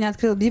 сегодня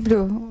открыл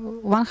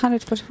Библию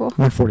 144.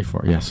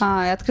 144,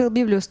 yes. И открыл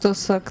Библию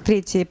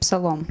 143-й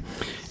псалом.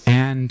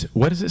 And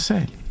what does it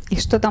say? И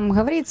что там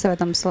говорится в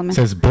этом псалме? It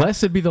says,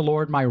 "Blessed be the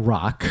Lord my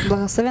rock,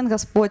 Благословен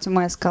Господь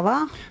моя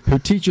скала, who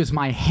teaches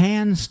my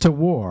hands to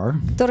war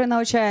который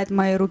научает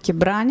мои руки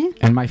брани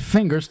and my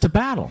fingers to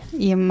battle."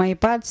 и мои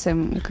пальцы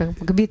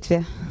к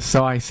битве.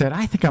 So I said,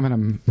 I think I'm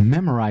going to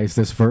memorize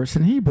this verse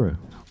in Hebrew.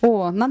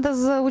 О, надо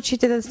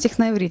заучить этот стих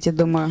на иврите,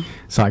 думаю.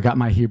 So I got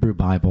my Hebrew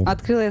Bible.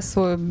 Открыла я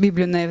свою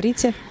Библию на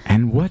иврите.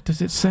 And what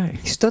does it say?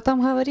 И что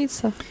там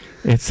говорится?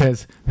 It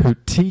says, "Who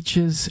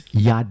teaches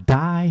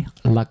yadai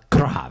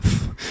lakrav."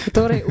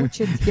 Который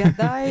учит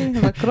ядай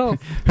лакров.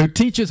 Who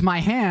teaches my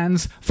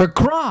hands for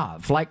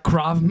krav, like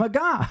krav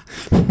maga.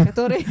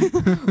 Который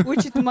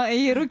учит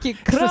мои руки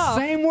It's the крав.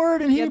 same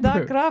word in Яда,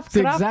 Hebrew. крав, It's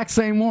the крав. exact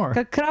same word.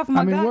 Как крав I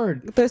mean, мага.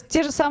 word. То есть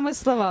те же самые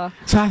слова.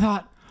 So I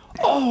thought,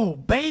 oh,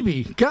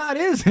 baby, God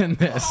is in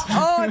this.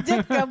 О,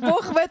 детка,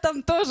 Бог в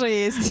этом тоже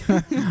есть.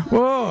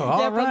 Whoa,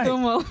 Я all right.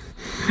 подумал.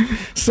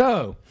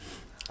 So,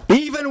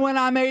 even when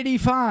I'm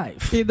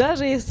 85, И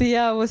даже если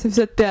я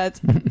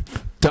 85,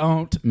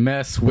 don't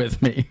mess with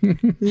me.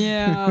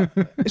 не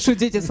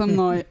шутите со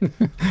мной.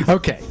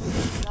 Okay.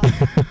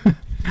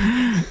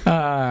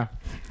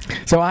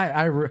 So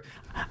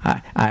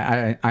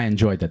I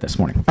enjoyed that this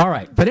morning. All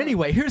right, but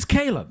anyway, here's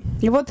Caleb.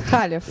 И вот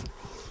Халев.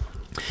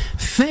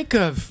 Think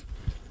of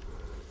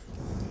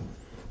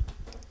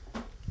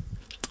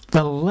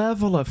the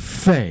level of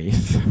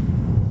faith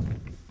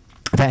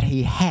that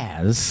he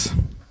has.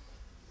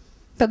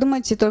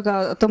 Подумайте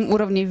только о том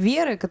уровне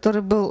веры,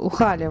 который был у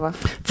Халева.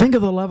 Think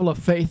of the level of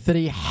faith that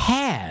he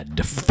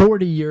had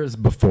 40 years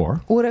before.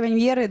 Уровень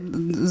веры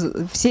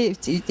все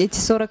эти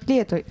 40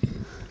 лет.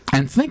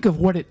 And think of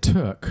what it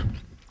took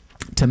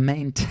to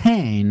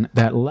maintain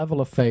that level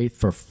of faith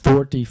for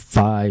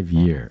 45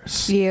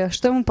 years. И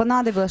что ему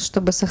понадобилось,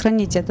 чтобы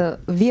сохранить эту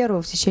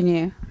веру в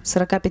течение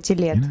 45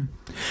 лет?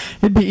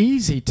 It'd be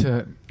easy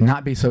to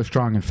not be so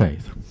strong in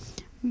faith.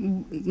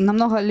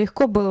 Намного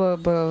легко было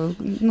бы,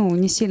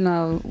 не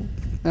сильно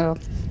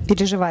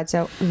переживать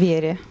о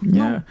вере.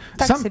 Yeah.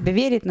 Так себе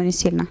верить, но не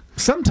сильно.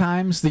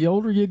 Sometimes the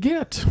older you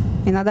get,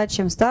 Иногда,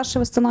 чем старше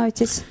вы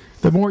становитесь,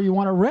 the more you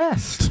want to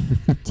rest.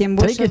 тем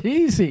Take it больше,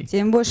 easy.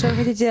 тем больше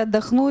хотите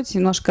отдохнуть,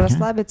 немножко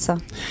расслабиться.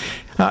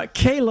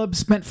 Caleb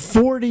spent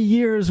 40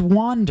 years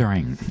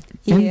wandering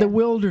in the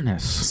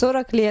wilderness.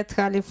 40 лет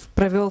Халев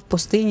провел в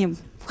пустыне,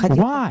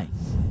 ходил, Why?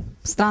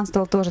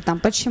 странствовал тоже там.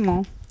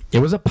 Почему? It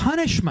was a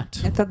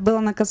punishment, Это было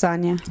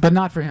наказание, but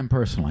not for him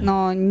personally.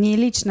 но не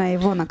лично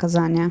его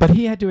наказание. But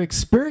he had to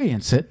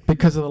experience it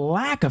because of the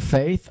lack of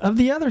faith of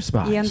the other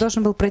И он spies.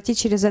 должен был пройти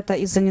через это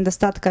из-за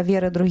недостатка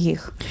веры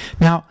других.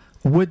 Now,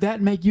 would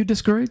that make you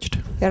discouraged?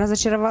 И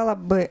разочаровало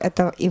бы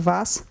это и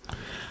вас.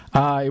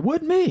 It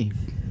would me.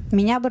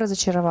 Меня бы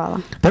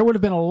разочаровало. There would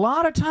have been a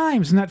lot of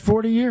times in that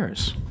 40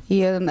 years И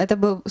это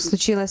бы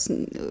случилось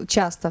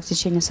часто в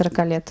течение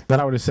 40 лет. that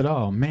I would have said,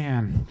 oh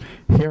man,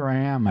 here I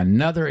am,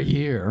 another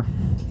year.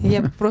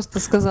 Я бы просто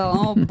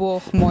сказала: о,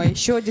 Бог мой,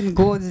 еще один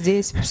год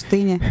здесь, в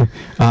пустыне.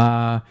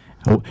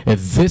 If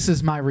this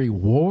is my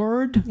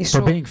reward И for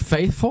шо- being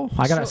faithful,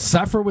 I got to шо-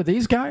 suffer with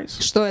these guys.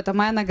 Что это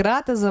моя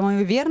награда за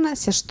мою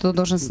верность, я что,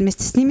 должен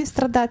вместе с ними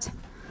страдать?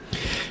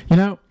 You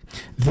know,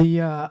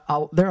 there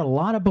are a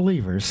lot of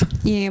believers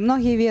И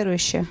многие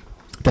верующие,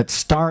 that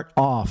start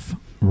off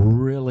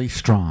really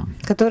strong,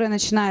 которые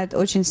начинают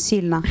очень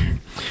сильно,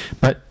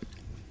 but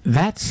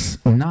that's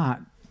not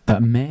the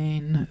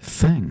main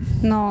thing.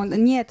 но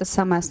не это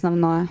самое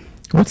основное.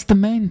 What's the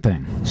main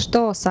thing?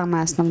 Что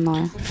самое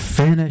основное?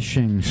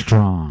 Finishing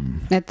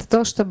strong. Это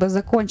то, чтобы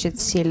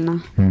закончить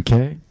сильно.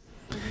 Okay?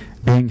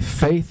 Being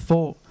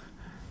faithful,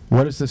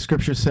 what does the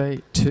scripture say?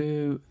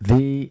 To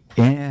the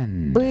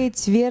end.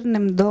 Быть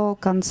верным до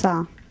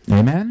конца.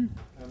 Amen?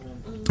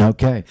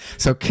 Okay.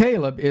 So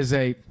Caleb is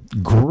a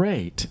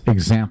great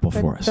example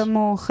for us.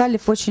 Поэтому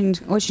Халев очень,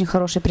 очень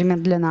хороший пример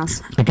для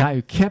нас. A guy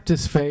who kept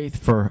his faith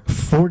for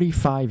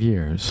 45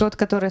 years. Тот,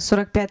 который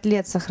 45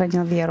 лет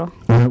сохранил веру.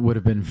 When it would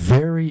have been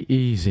very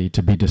easy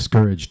to be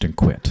discouraged and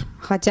quit.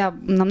 Хотя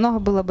намного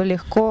было бы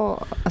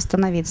легко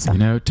остановиться. You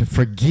know, to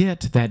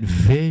forget that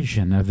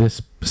vision of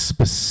this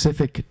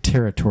specific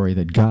territory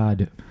that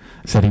God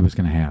said he was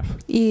going to have.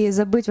 И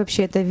забыть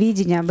вообще это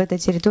видение об этой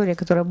территории,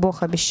 которую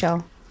Бог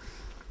обещал.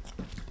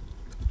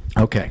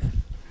 Okay.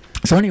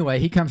 So anyway,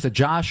 he comes to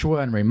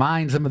Joshua and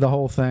reminds him of the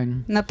whole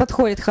thing.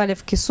 Подходит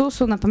Халев к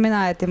Иисусу,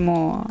 напоминает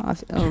ему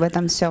в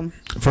этом всем.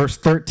 Verse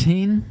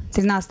 13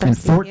 13 and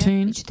стихе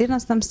 14. и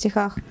 14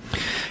 стихах.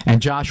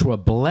 And Joshua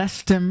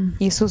blessed him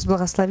Иисус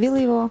благословил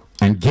его,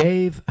 and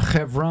gave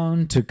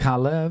Hebron to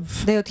Caleb,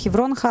 дает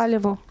Хеврон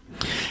Халеву,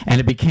 and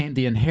it became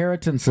the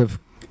inheritance of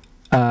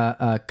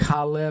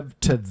Caleb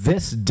to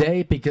this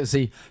day because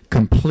he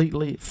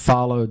completely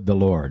followed the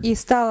Lord, и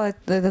стал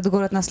этот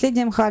город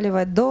наследием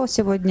Халева до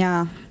сего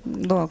дня,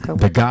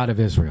 the God of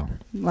Israel.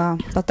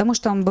 потому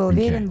что он был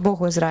верен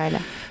Богу Израиля.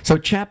 So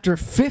chapter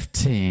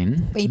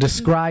 15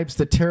 describes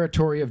the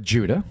territory of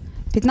Judah.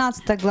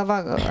 15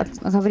 глава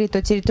говорит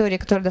о территории,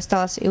 которая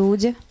досталась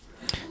Иуде.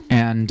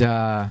 And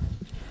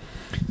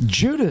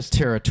Judah's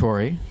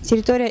territory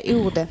Территория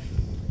Иуды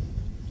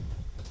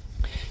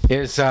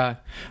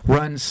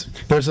runs.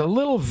 There's a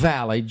little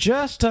valley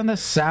just on the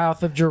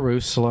south of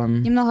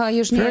Jerusalem, немного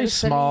южнее very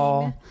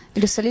small,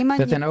 Иерусалима,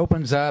 that then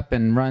opens up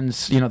and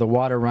runs. You know, the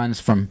water runs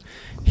from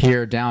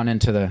here down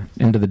into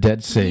the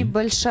Dead Sea.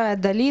 небольшая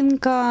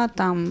долинка,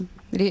 там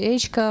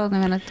речка,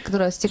 наверное,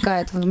 которая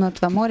стекает в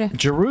Мертвое море.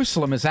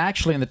 Jerusalem is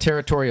actually in the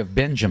territory of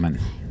Benjamin.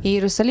 И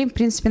Иерусалим, в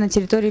принципе, на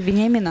территории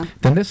Вениамина.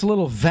 Then this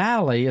little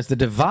valley is the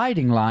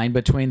dividing line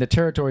between the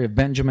territory of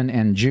Benjamin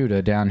and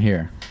Judah down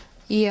here.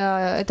 И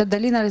эта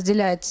долина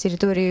разделяет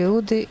территорию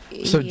Иуды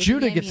и So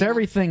Judah gets Вениамина.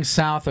 everything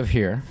south of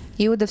here.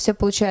 Иуда все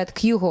получает к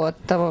югу от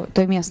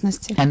той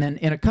местности. And then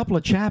in a couple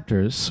of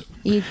chapters,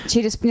 И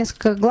через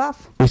несколько глав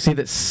we see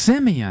that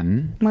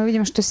Simeon мы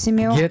видим, что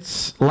Симеон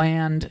gets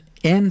land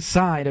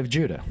inside of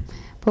Judah.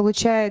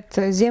 получает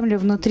землю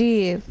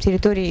внутри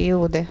территории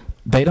Иуды.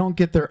 They don't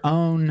get their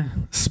own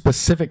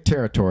specific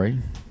territory,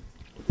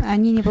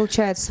 Они не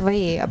получают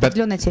своей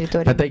определенной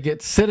территории, but they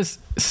get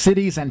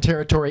cities and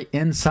territory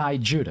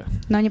inside Judah.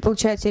 но они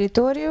получают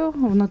территорию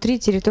внутри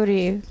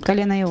территории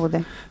колена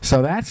Иуды.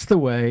 So that's the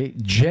way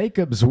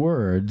Jacob's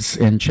words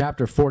in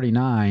chapter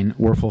 49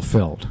 were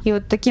fulfilled. И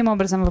вот таким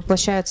образом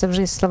воплощаются в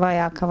жизнь слова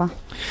Иакова.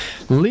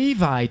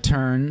 Levi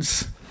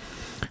turns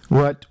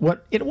what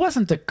it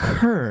wasn't a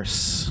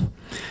curse,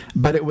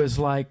 but it was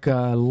like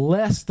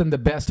less than the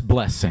best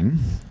blessing.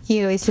 И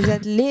если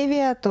взять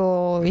Левия,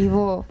 то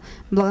его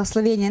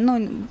благословение,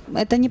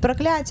 это не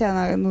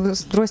проклятие,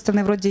 с другой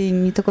стороны, вроде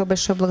не такое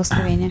большое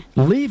благословение.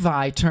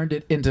 Levi turned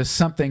it into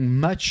something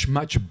much,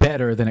 much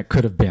better than it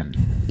could have been.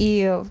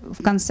 И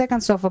в конце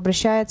концов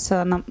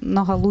обращается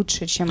намного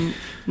лучше, чем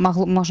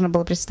можно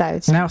было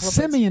представить. Now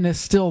Simeon is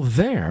still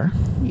there.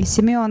 И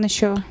Симеон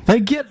еще. They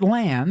get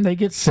land, they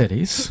get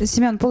cities.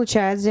 Симеон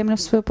получает землю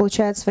свою,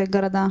 получает свои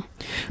города.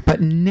 But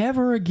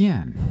never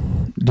again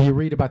do you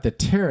read about the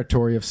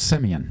territory of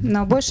Simeon.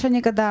 Но больше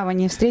никогда вы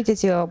не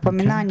встретите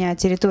упоминания о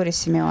территории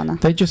Симеона.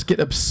 They just get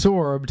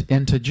absorbed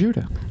into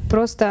Judah.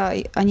 Просто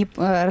они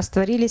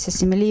растворились,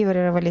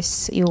 ассимилировались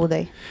с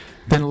Иудой.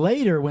 Then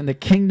later, when the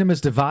kingdom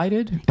is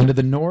divided into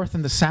the north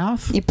and the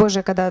south, И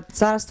позже, когда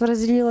царство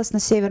разделилось на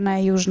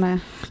северное и южное,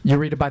 you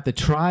read about the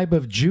tribe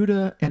of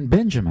Judah and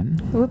Benjamin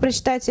вы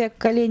прочитаете о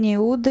колене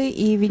Иуды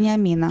и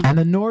Вениамина and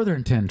the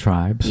northern 10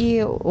 tribes.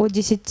 и о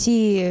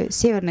 10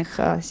 северных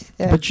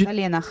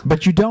коленах.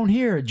 But you don't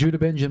hear Judah,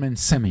 Benjamin,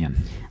 Simeon.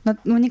 Но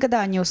вы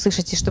никогда не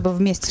услышите, чтобы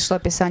вместе шло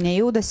описание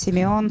Иуда,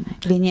 Симеон,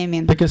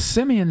 Вениамин. Because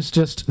Simeon's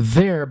just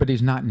there, but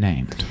he's not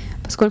named.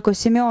 Поскольку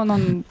Симеон,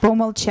 он по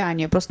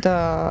умолчанию,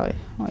 просто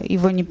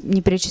его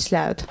не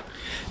перечисляют.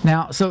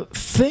 Now, so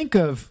think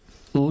of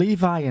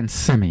Levi and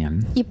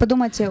Simeon. И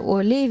подумайте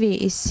о Левии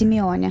и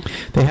Симеоне.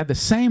 They had the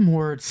same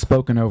words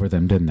spoken over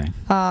them, didn't they?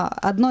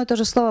 Одно и то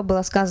же слово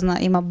было сказано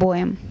им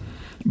обоим.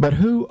 But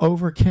who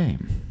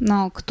overcame?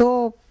 Но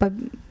кто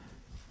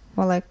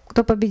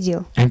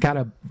победил? And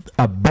got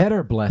a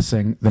better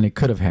blessing than he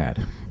could have had.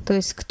 То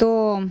есть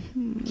кто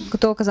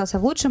оказался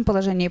в лучшем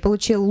положении и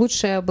получил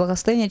лучшее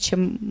благословение,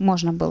 чем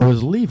можно It было?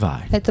 was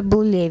Levi. Это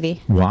был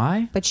Левий.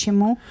 Why?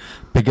 Почему?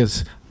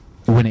 Because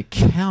when it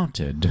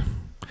counted,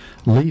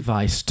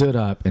 Levi stood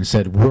up and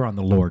said, "We're on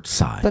the Lord's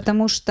side."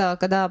 Потому что,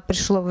 когда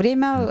пришло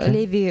время,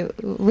 Левий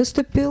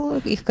выступил,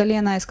 их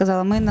колено, и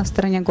сказал: мы на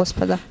стороне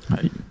Господа.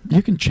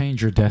 You can change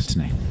your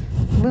destiny.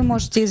 Вы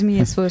можете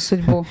изменить свою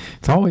судьбу.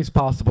 It's always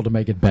possible to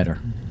make it better.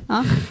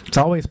 It's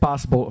always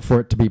possible for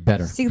it to be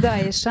better. Всегда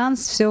есть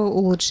шанс все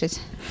улучшить.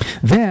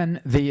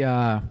 Then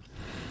the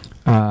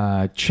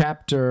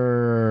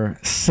chapter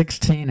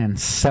 16 and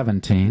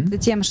 17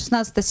 Затем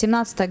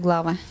 16-17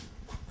 главы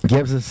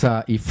gives us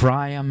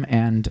Ephraim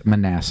and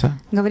Manasseh.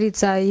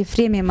 говорится о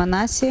Ефреме и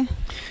Манассе.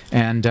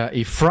 And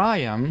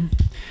Ephraim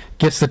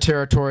gets the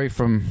territory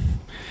from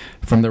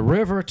the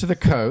river to the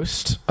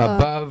coast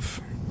above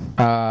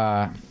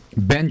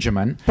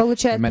Benjamin.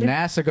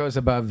 Manasseh goes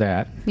above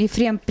that.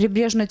 Ефрем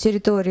прибрежную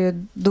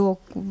территорию до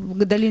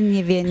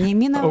долины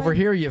Вениаминовой. Over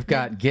here you've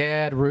got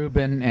Gad,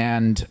 Reuben,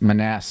 and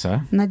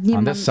Manasseh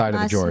on this side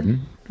of the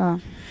Jordan.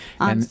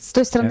 And с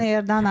той стороны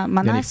Иордана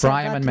Манассе,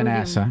 Ephraim and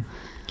Manasseh.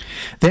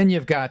 Then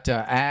you've got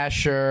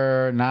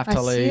Asher,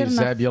 Naphtali,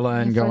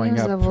 Zebulun going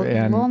up,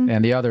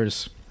 and the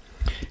others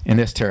in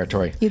this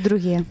territory. И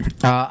другие.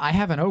 I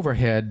have an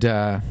overhead.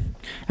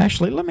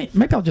 Actually,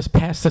 maybe I'll just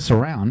pass this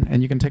around,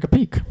 and you can take a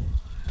peek.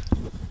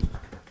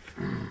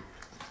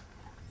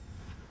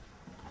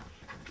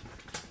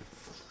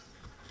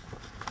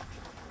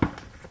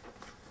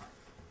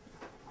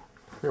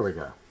 Here we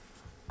go.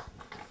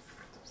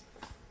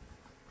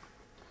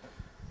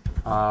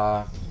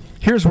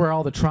 Here's where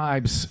all the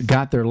tribes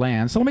got their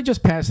land. So let me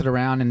just pass it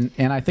around,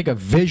 and I think a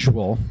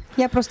visual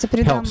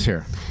helps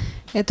here.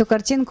 Эту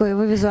картинку, и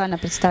вы визуально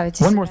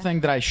представите One more себе.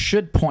 thing that I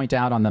should point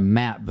out on the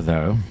map,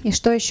 though. И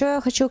что еще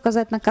я хочу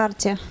указать на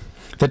карте?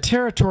 The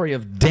territory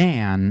of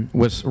Dan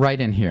was right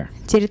in here.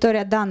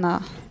 Территория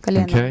Дана,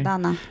 колено Okay.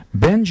 Дана.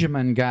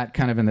 Benjamin got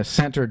kind of in the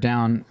center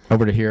down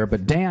over to here,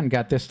 but Dan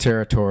got this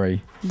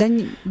territory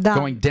Дан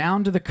going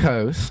down to the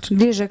coast.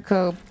 ближе к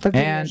And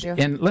побережью.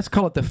 in, let's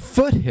call it the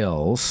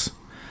foothills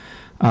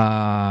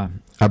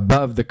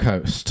above the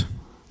coast.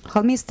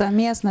 Холмистая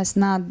местность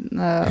на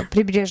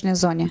прибрежной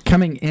зоне.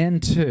 Coming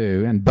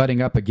into and butting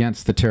up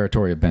against the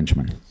territory of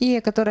Benjamin. И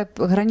которая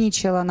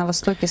граничила на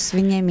востоке с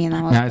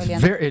Вениамином. Now,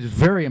 it's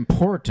very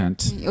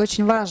important И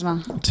очень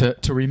важно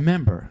to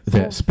remember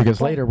this, because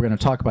later we're going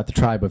to talk about the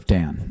tribe of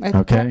Dan,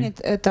 okay? помнить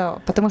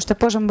это, потому что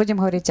позже мы будем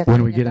говорить о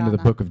When we колене get into the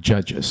Дана, book of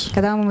Judges.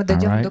 когда мы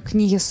дойдем Alright. до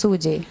книги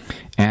Судей.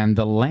 And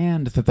the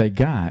land that they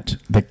got,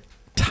 the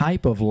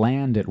type of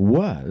land it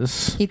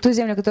was, И ту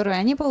землю, которую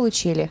они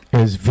получили,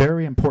 is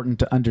very important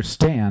to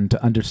understand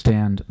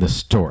the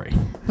story.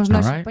 нужно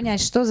очень Alright.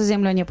 понять, что за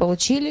землю они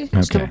получили,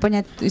 Okay. чтобы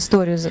понять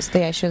историю,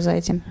 стоящую за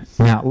этим.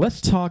 Now, let's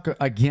talk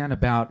again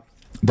about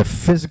the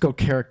physical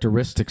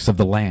characteristics of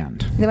the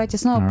land. Давайте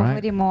снова Alright.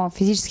 поговорим о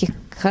физических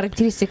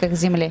характеристиках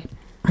земли.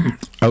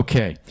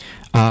 Okay.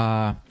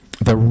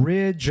 The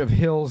ridge of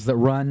hills that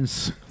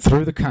runs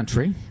through the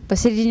country.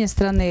 Посередине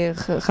страны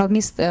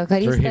гористая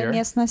here.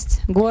 местность,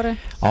 горы.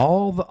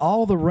 All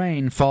the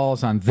rain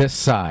falls on this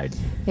side.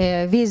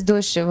 Весь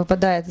дождь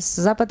выпадает с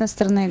западной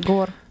стороны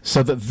гор.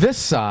 So that this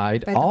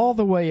side, all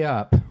the way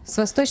up С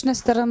восточной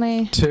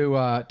стороны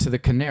to the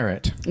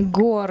Kinneret,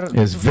 гор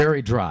is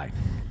very dry.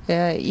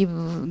 и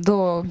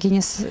до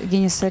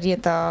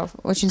Генесарета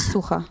очень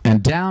сухо.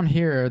 And down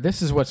here,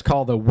 this is what's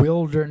called the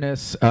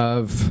wilderness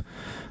of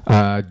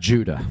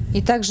Judah.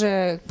 И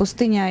также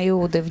пустыня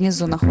Иуды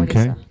внизу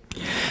находится.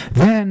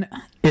 Then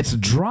it's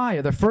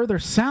drier. The further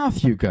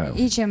south you go,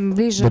 И чем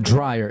ближе the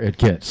drier it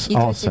gets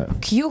also.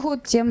 к югу,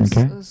 тем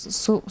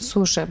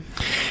суше.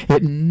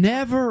 It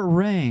never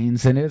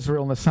rains in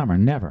Israel in the summer.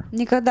 Never.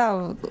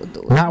 Никогда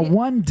Not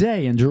one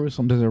day in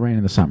Jerusalem does it rain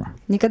in the summer.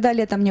 никогда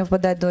летом не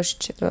выпадает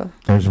дождь.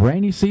 There's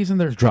rainy season,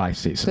 there's dry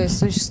То season. есть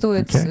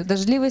существует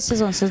дождливый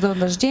сезон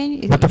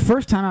дождей. But the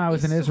first time I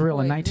was in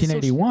Israel in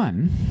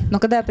 1981, Но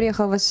когда я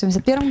приехал в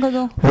 1981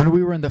 году, when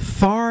we were in the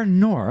far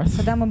north,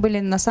 когда мы были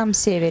на самом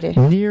севере,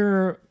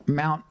 near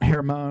Mount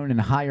Hermon and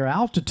higher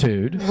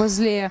altitude,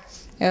 возле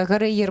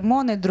горы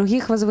Ермон и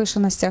других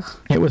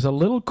возвышенностях, it was a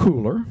little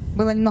cooler,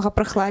 было немного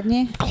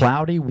прохладнее.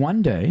 cloudy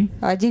one day,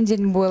 Один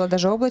день было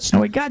даже and облачно.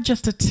 we got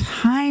just a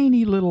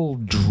tiny little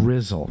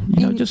drizzle,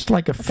 just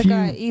like a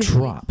Такая few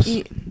drops,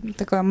 и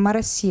такое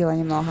моросило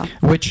немного.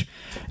 which,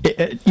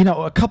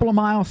 a couple of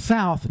miles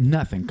south,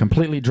 nothing,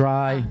 completely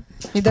dry,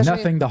 И даже,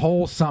 nothing the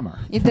whole summer,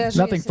 и даже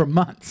nothing for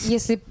months.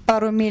 если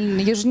пару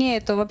миль южнее,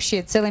 то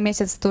вообще целый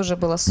месяц тоже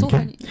было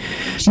сухо,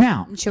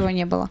 Now, ничего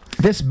не было.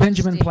 this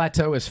Benjamin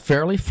Plateau is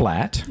fairly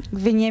flat.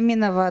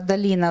 Вениаминова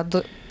долина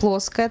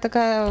плоская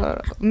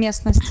такая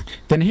местность.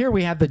 Then here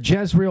we have the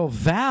Jezreel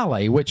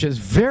Valley, which is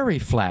very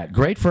flat,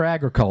 great for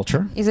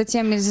agriculture. И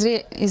затем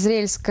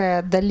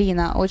Израильская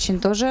долина очень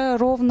тоже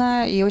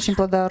ровная и очень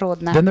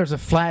плодородная. Then there's a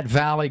flat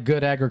valley,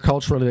 good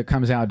agriculturally, that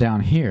comes out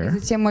down И here.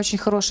 затем очень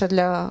хорошая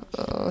для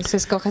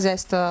сельского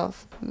хозяйства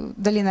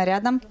долина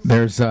рядом.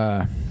 There's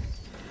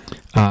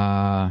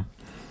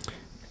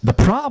the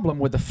problem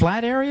with the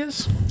flat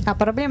areas. А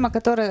проблема,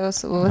 которая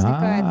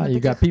возникает You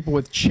got people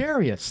with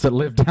chariots that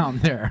live down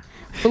there.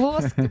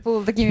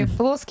 такими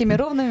плоскими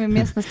ровными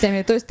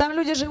местностями. То есть там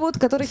люди живут, у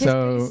которых есть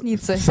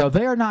колесницы. So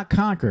they are not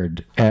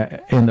conquered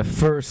in the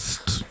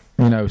first,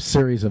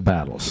 series of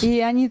battles.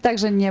 И они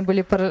также не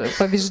были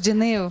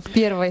побеждены в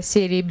первой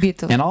серии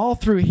битв. And all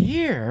through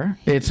here,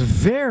 it's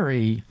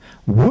very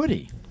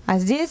woody. А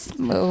здесь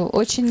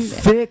очень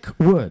Thick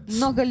woods.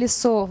 много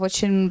лесов,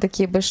 очень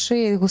такие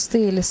большие,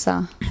 густые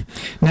леса.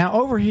 Now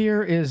over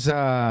here is,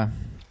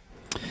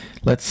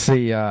 let's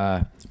see,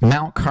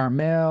 Mount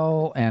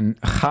Carmel and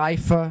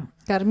Haifa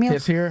Кармел,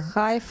 is here.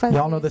 Хайфа.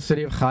 Y'all know the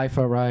city of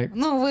Haifa, right?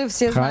 Ну, вы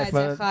все знаете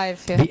о Haifa.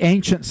 Хайфе. The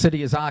ancient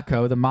city is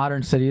Akko. The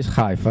modern city is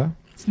Haifa.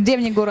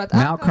 Древний город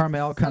Mount Акка,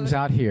 Carmel comes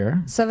out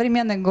here.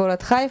 современный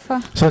город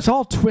Хайфа. So it's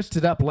all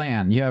twisted up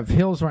land. You have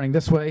hills running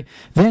this way.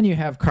 Then you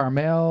have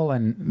Carmel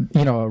and,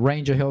 a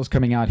range of hills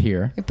coming out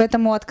here. И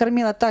поэтому от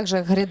Кармила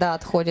также гряда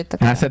отходит.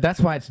 And I said, that's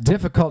why it's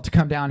difficult to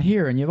come down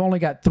here. And you've only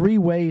got 3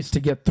 ways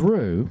to get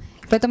through.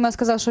 Поэтому я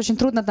сказал, что очень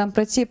трудно там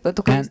пройти,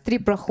 только есть 3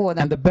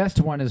 прохода. And the best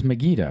one is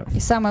Megiddo. И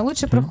самый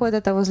лучший проход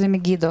это возле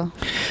Мегидо.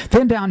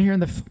 Then down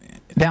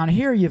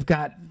here you've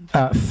got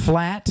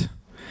flat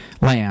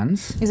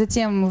lands. И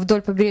затем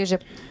вдоль побережья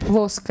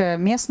плоская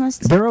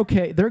местность. They're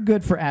okay. They're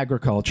good for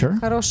agriculture.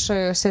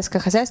 Хорошее сельское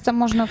хозяйство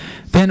можно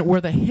Then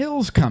where the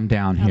hills come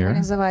down here,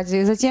 организовать.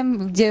 И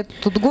затем, где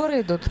тут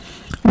горы идут,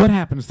 what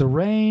happens? The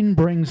rain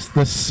brings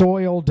the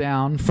soil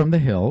down from the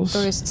hills.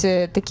 то есть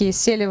такие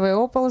селевые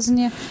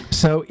оползни.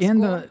 So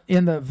in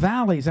the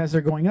valleys, as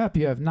they're going up,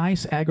 you have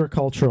nice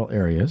agricultural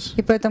areas.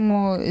 И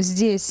поэтому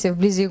здесь,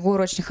 вблизи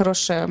гор, очень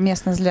хорошая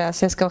местность для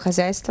сельского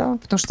хозяйства,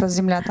 потому что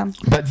земля там.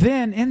 But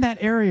then in that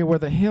area where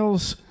the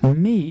hills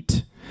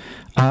meet,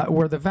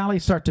 where the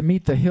valleys start to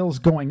meet the hills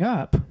going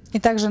up, И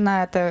также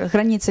на этой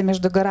границе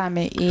между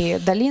горами и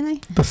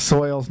долиной. The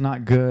soil's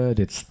not good,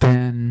 it's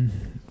thin,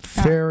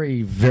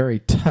 very, very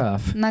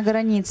tough На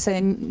границе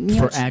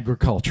for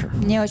agriculture.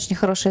 не очень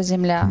хорошая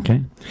земля.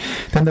 Okay.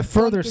 Then the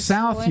further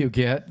south you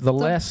get, the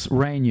less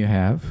rain you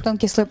have.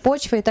 Тонкий слой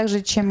почвы, и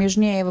также чем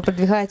южнее вы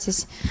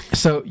продвигаетесь,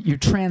 So you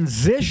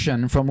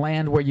transition from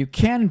land where you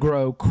can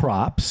grow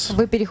crops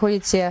вы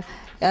переходите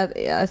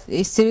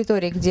из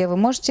территории, где вы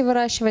можете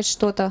выращивать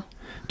что-то,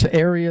 to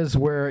areas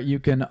where you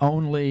can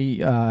only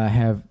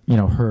have,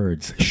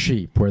 herds,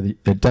 sheep, where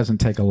it doesn't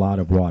take a lot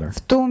of water.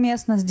 в ту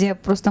местность, где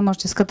просто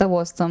можете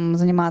скотоводством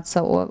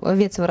заниматься,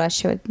 овец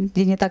выращивать,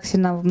 где не так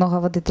сильно много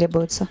воды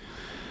требуется.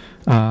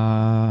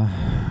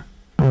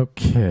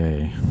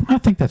 Okay. I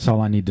think that's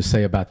all I need to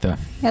say about the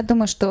Я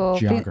думаю, что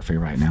geography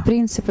right now. в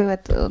принципе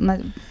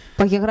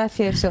по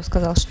географии я все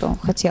сказал, что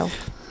хотел.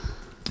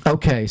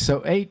 Okay,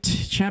 so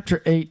chapter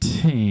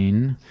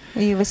 18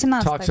 И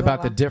 18 talks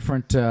about the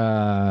different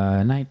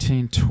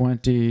 19,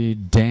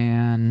 20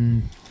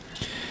 Dan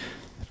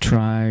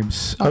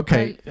tribes.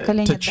 Okay,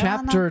 to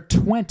chapter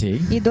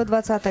 20, и до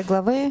 20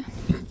 главы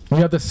you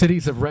have the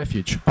cities of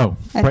refuge. Oh,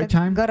 break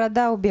time?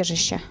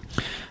 Города-убежища.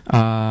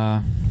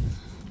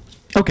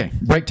 Okay,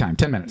 break time,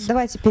 10 minutes.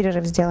 Давайте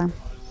перерыв сделаем.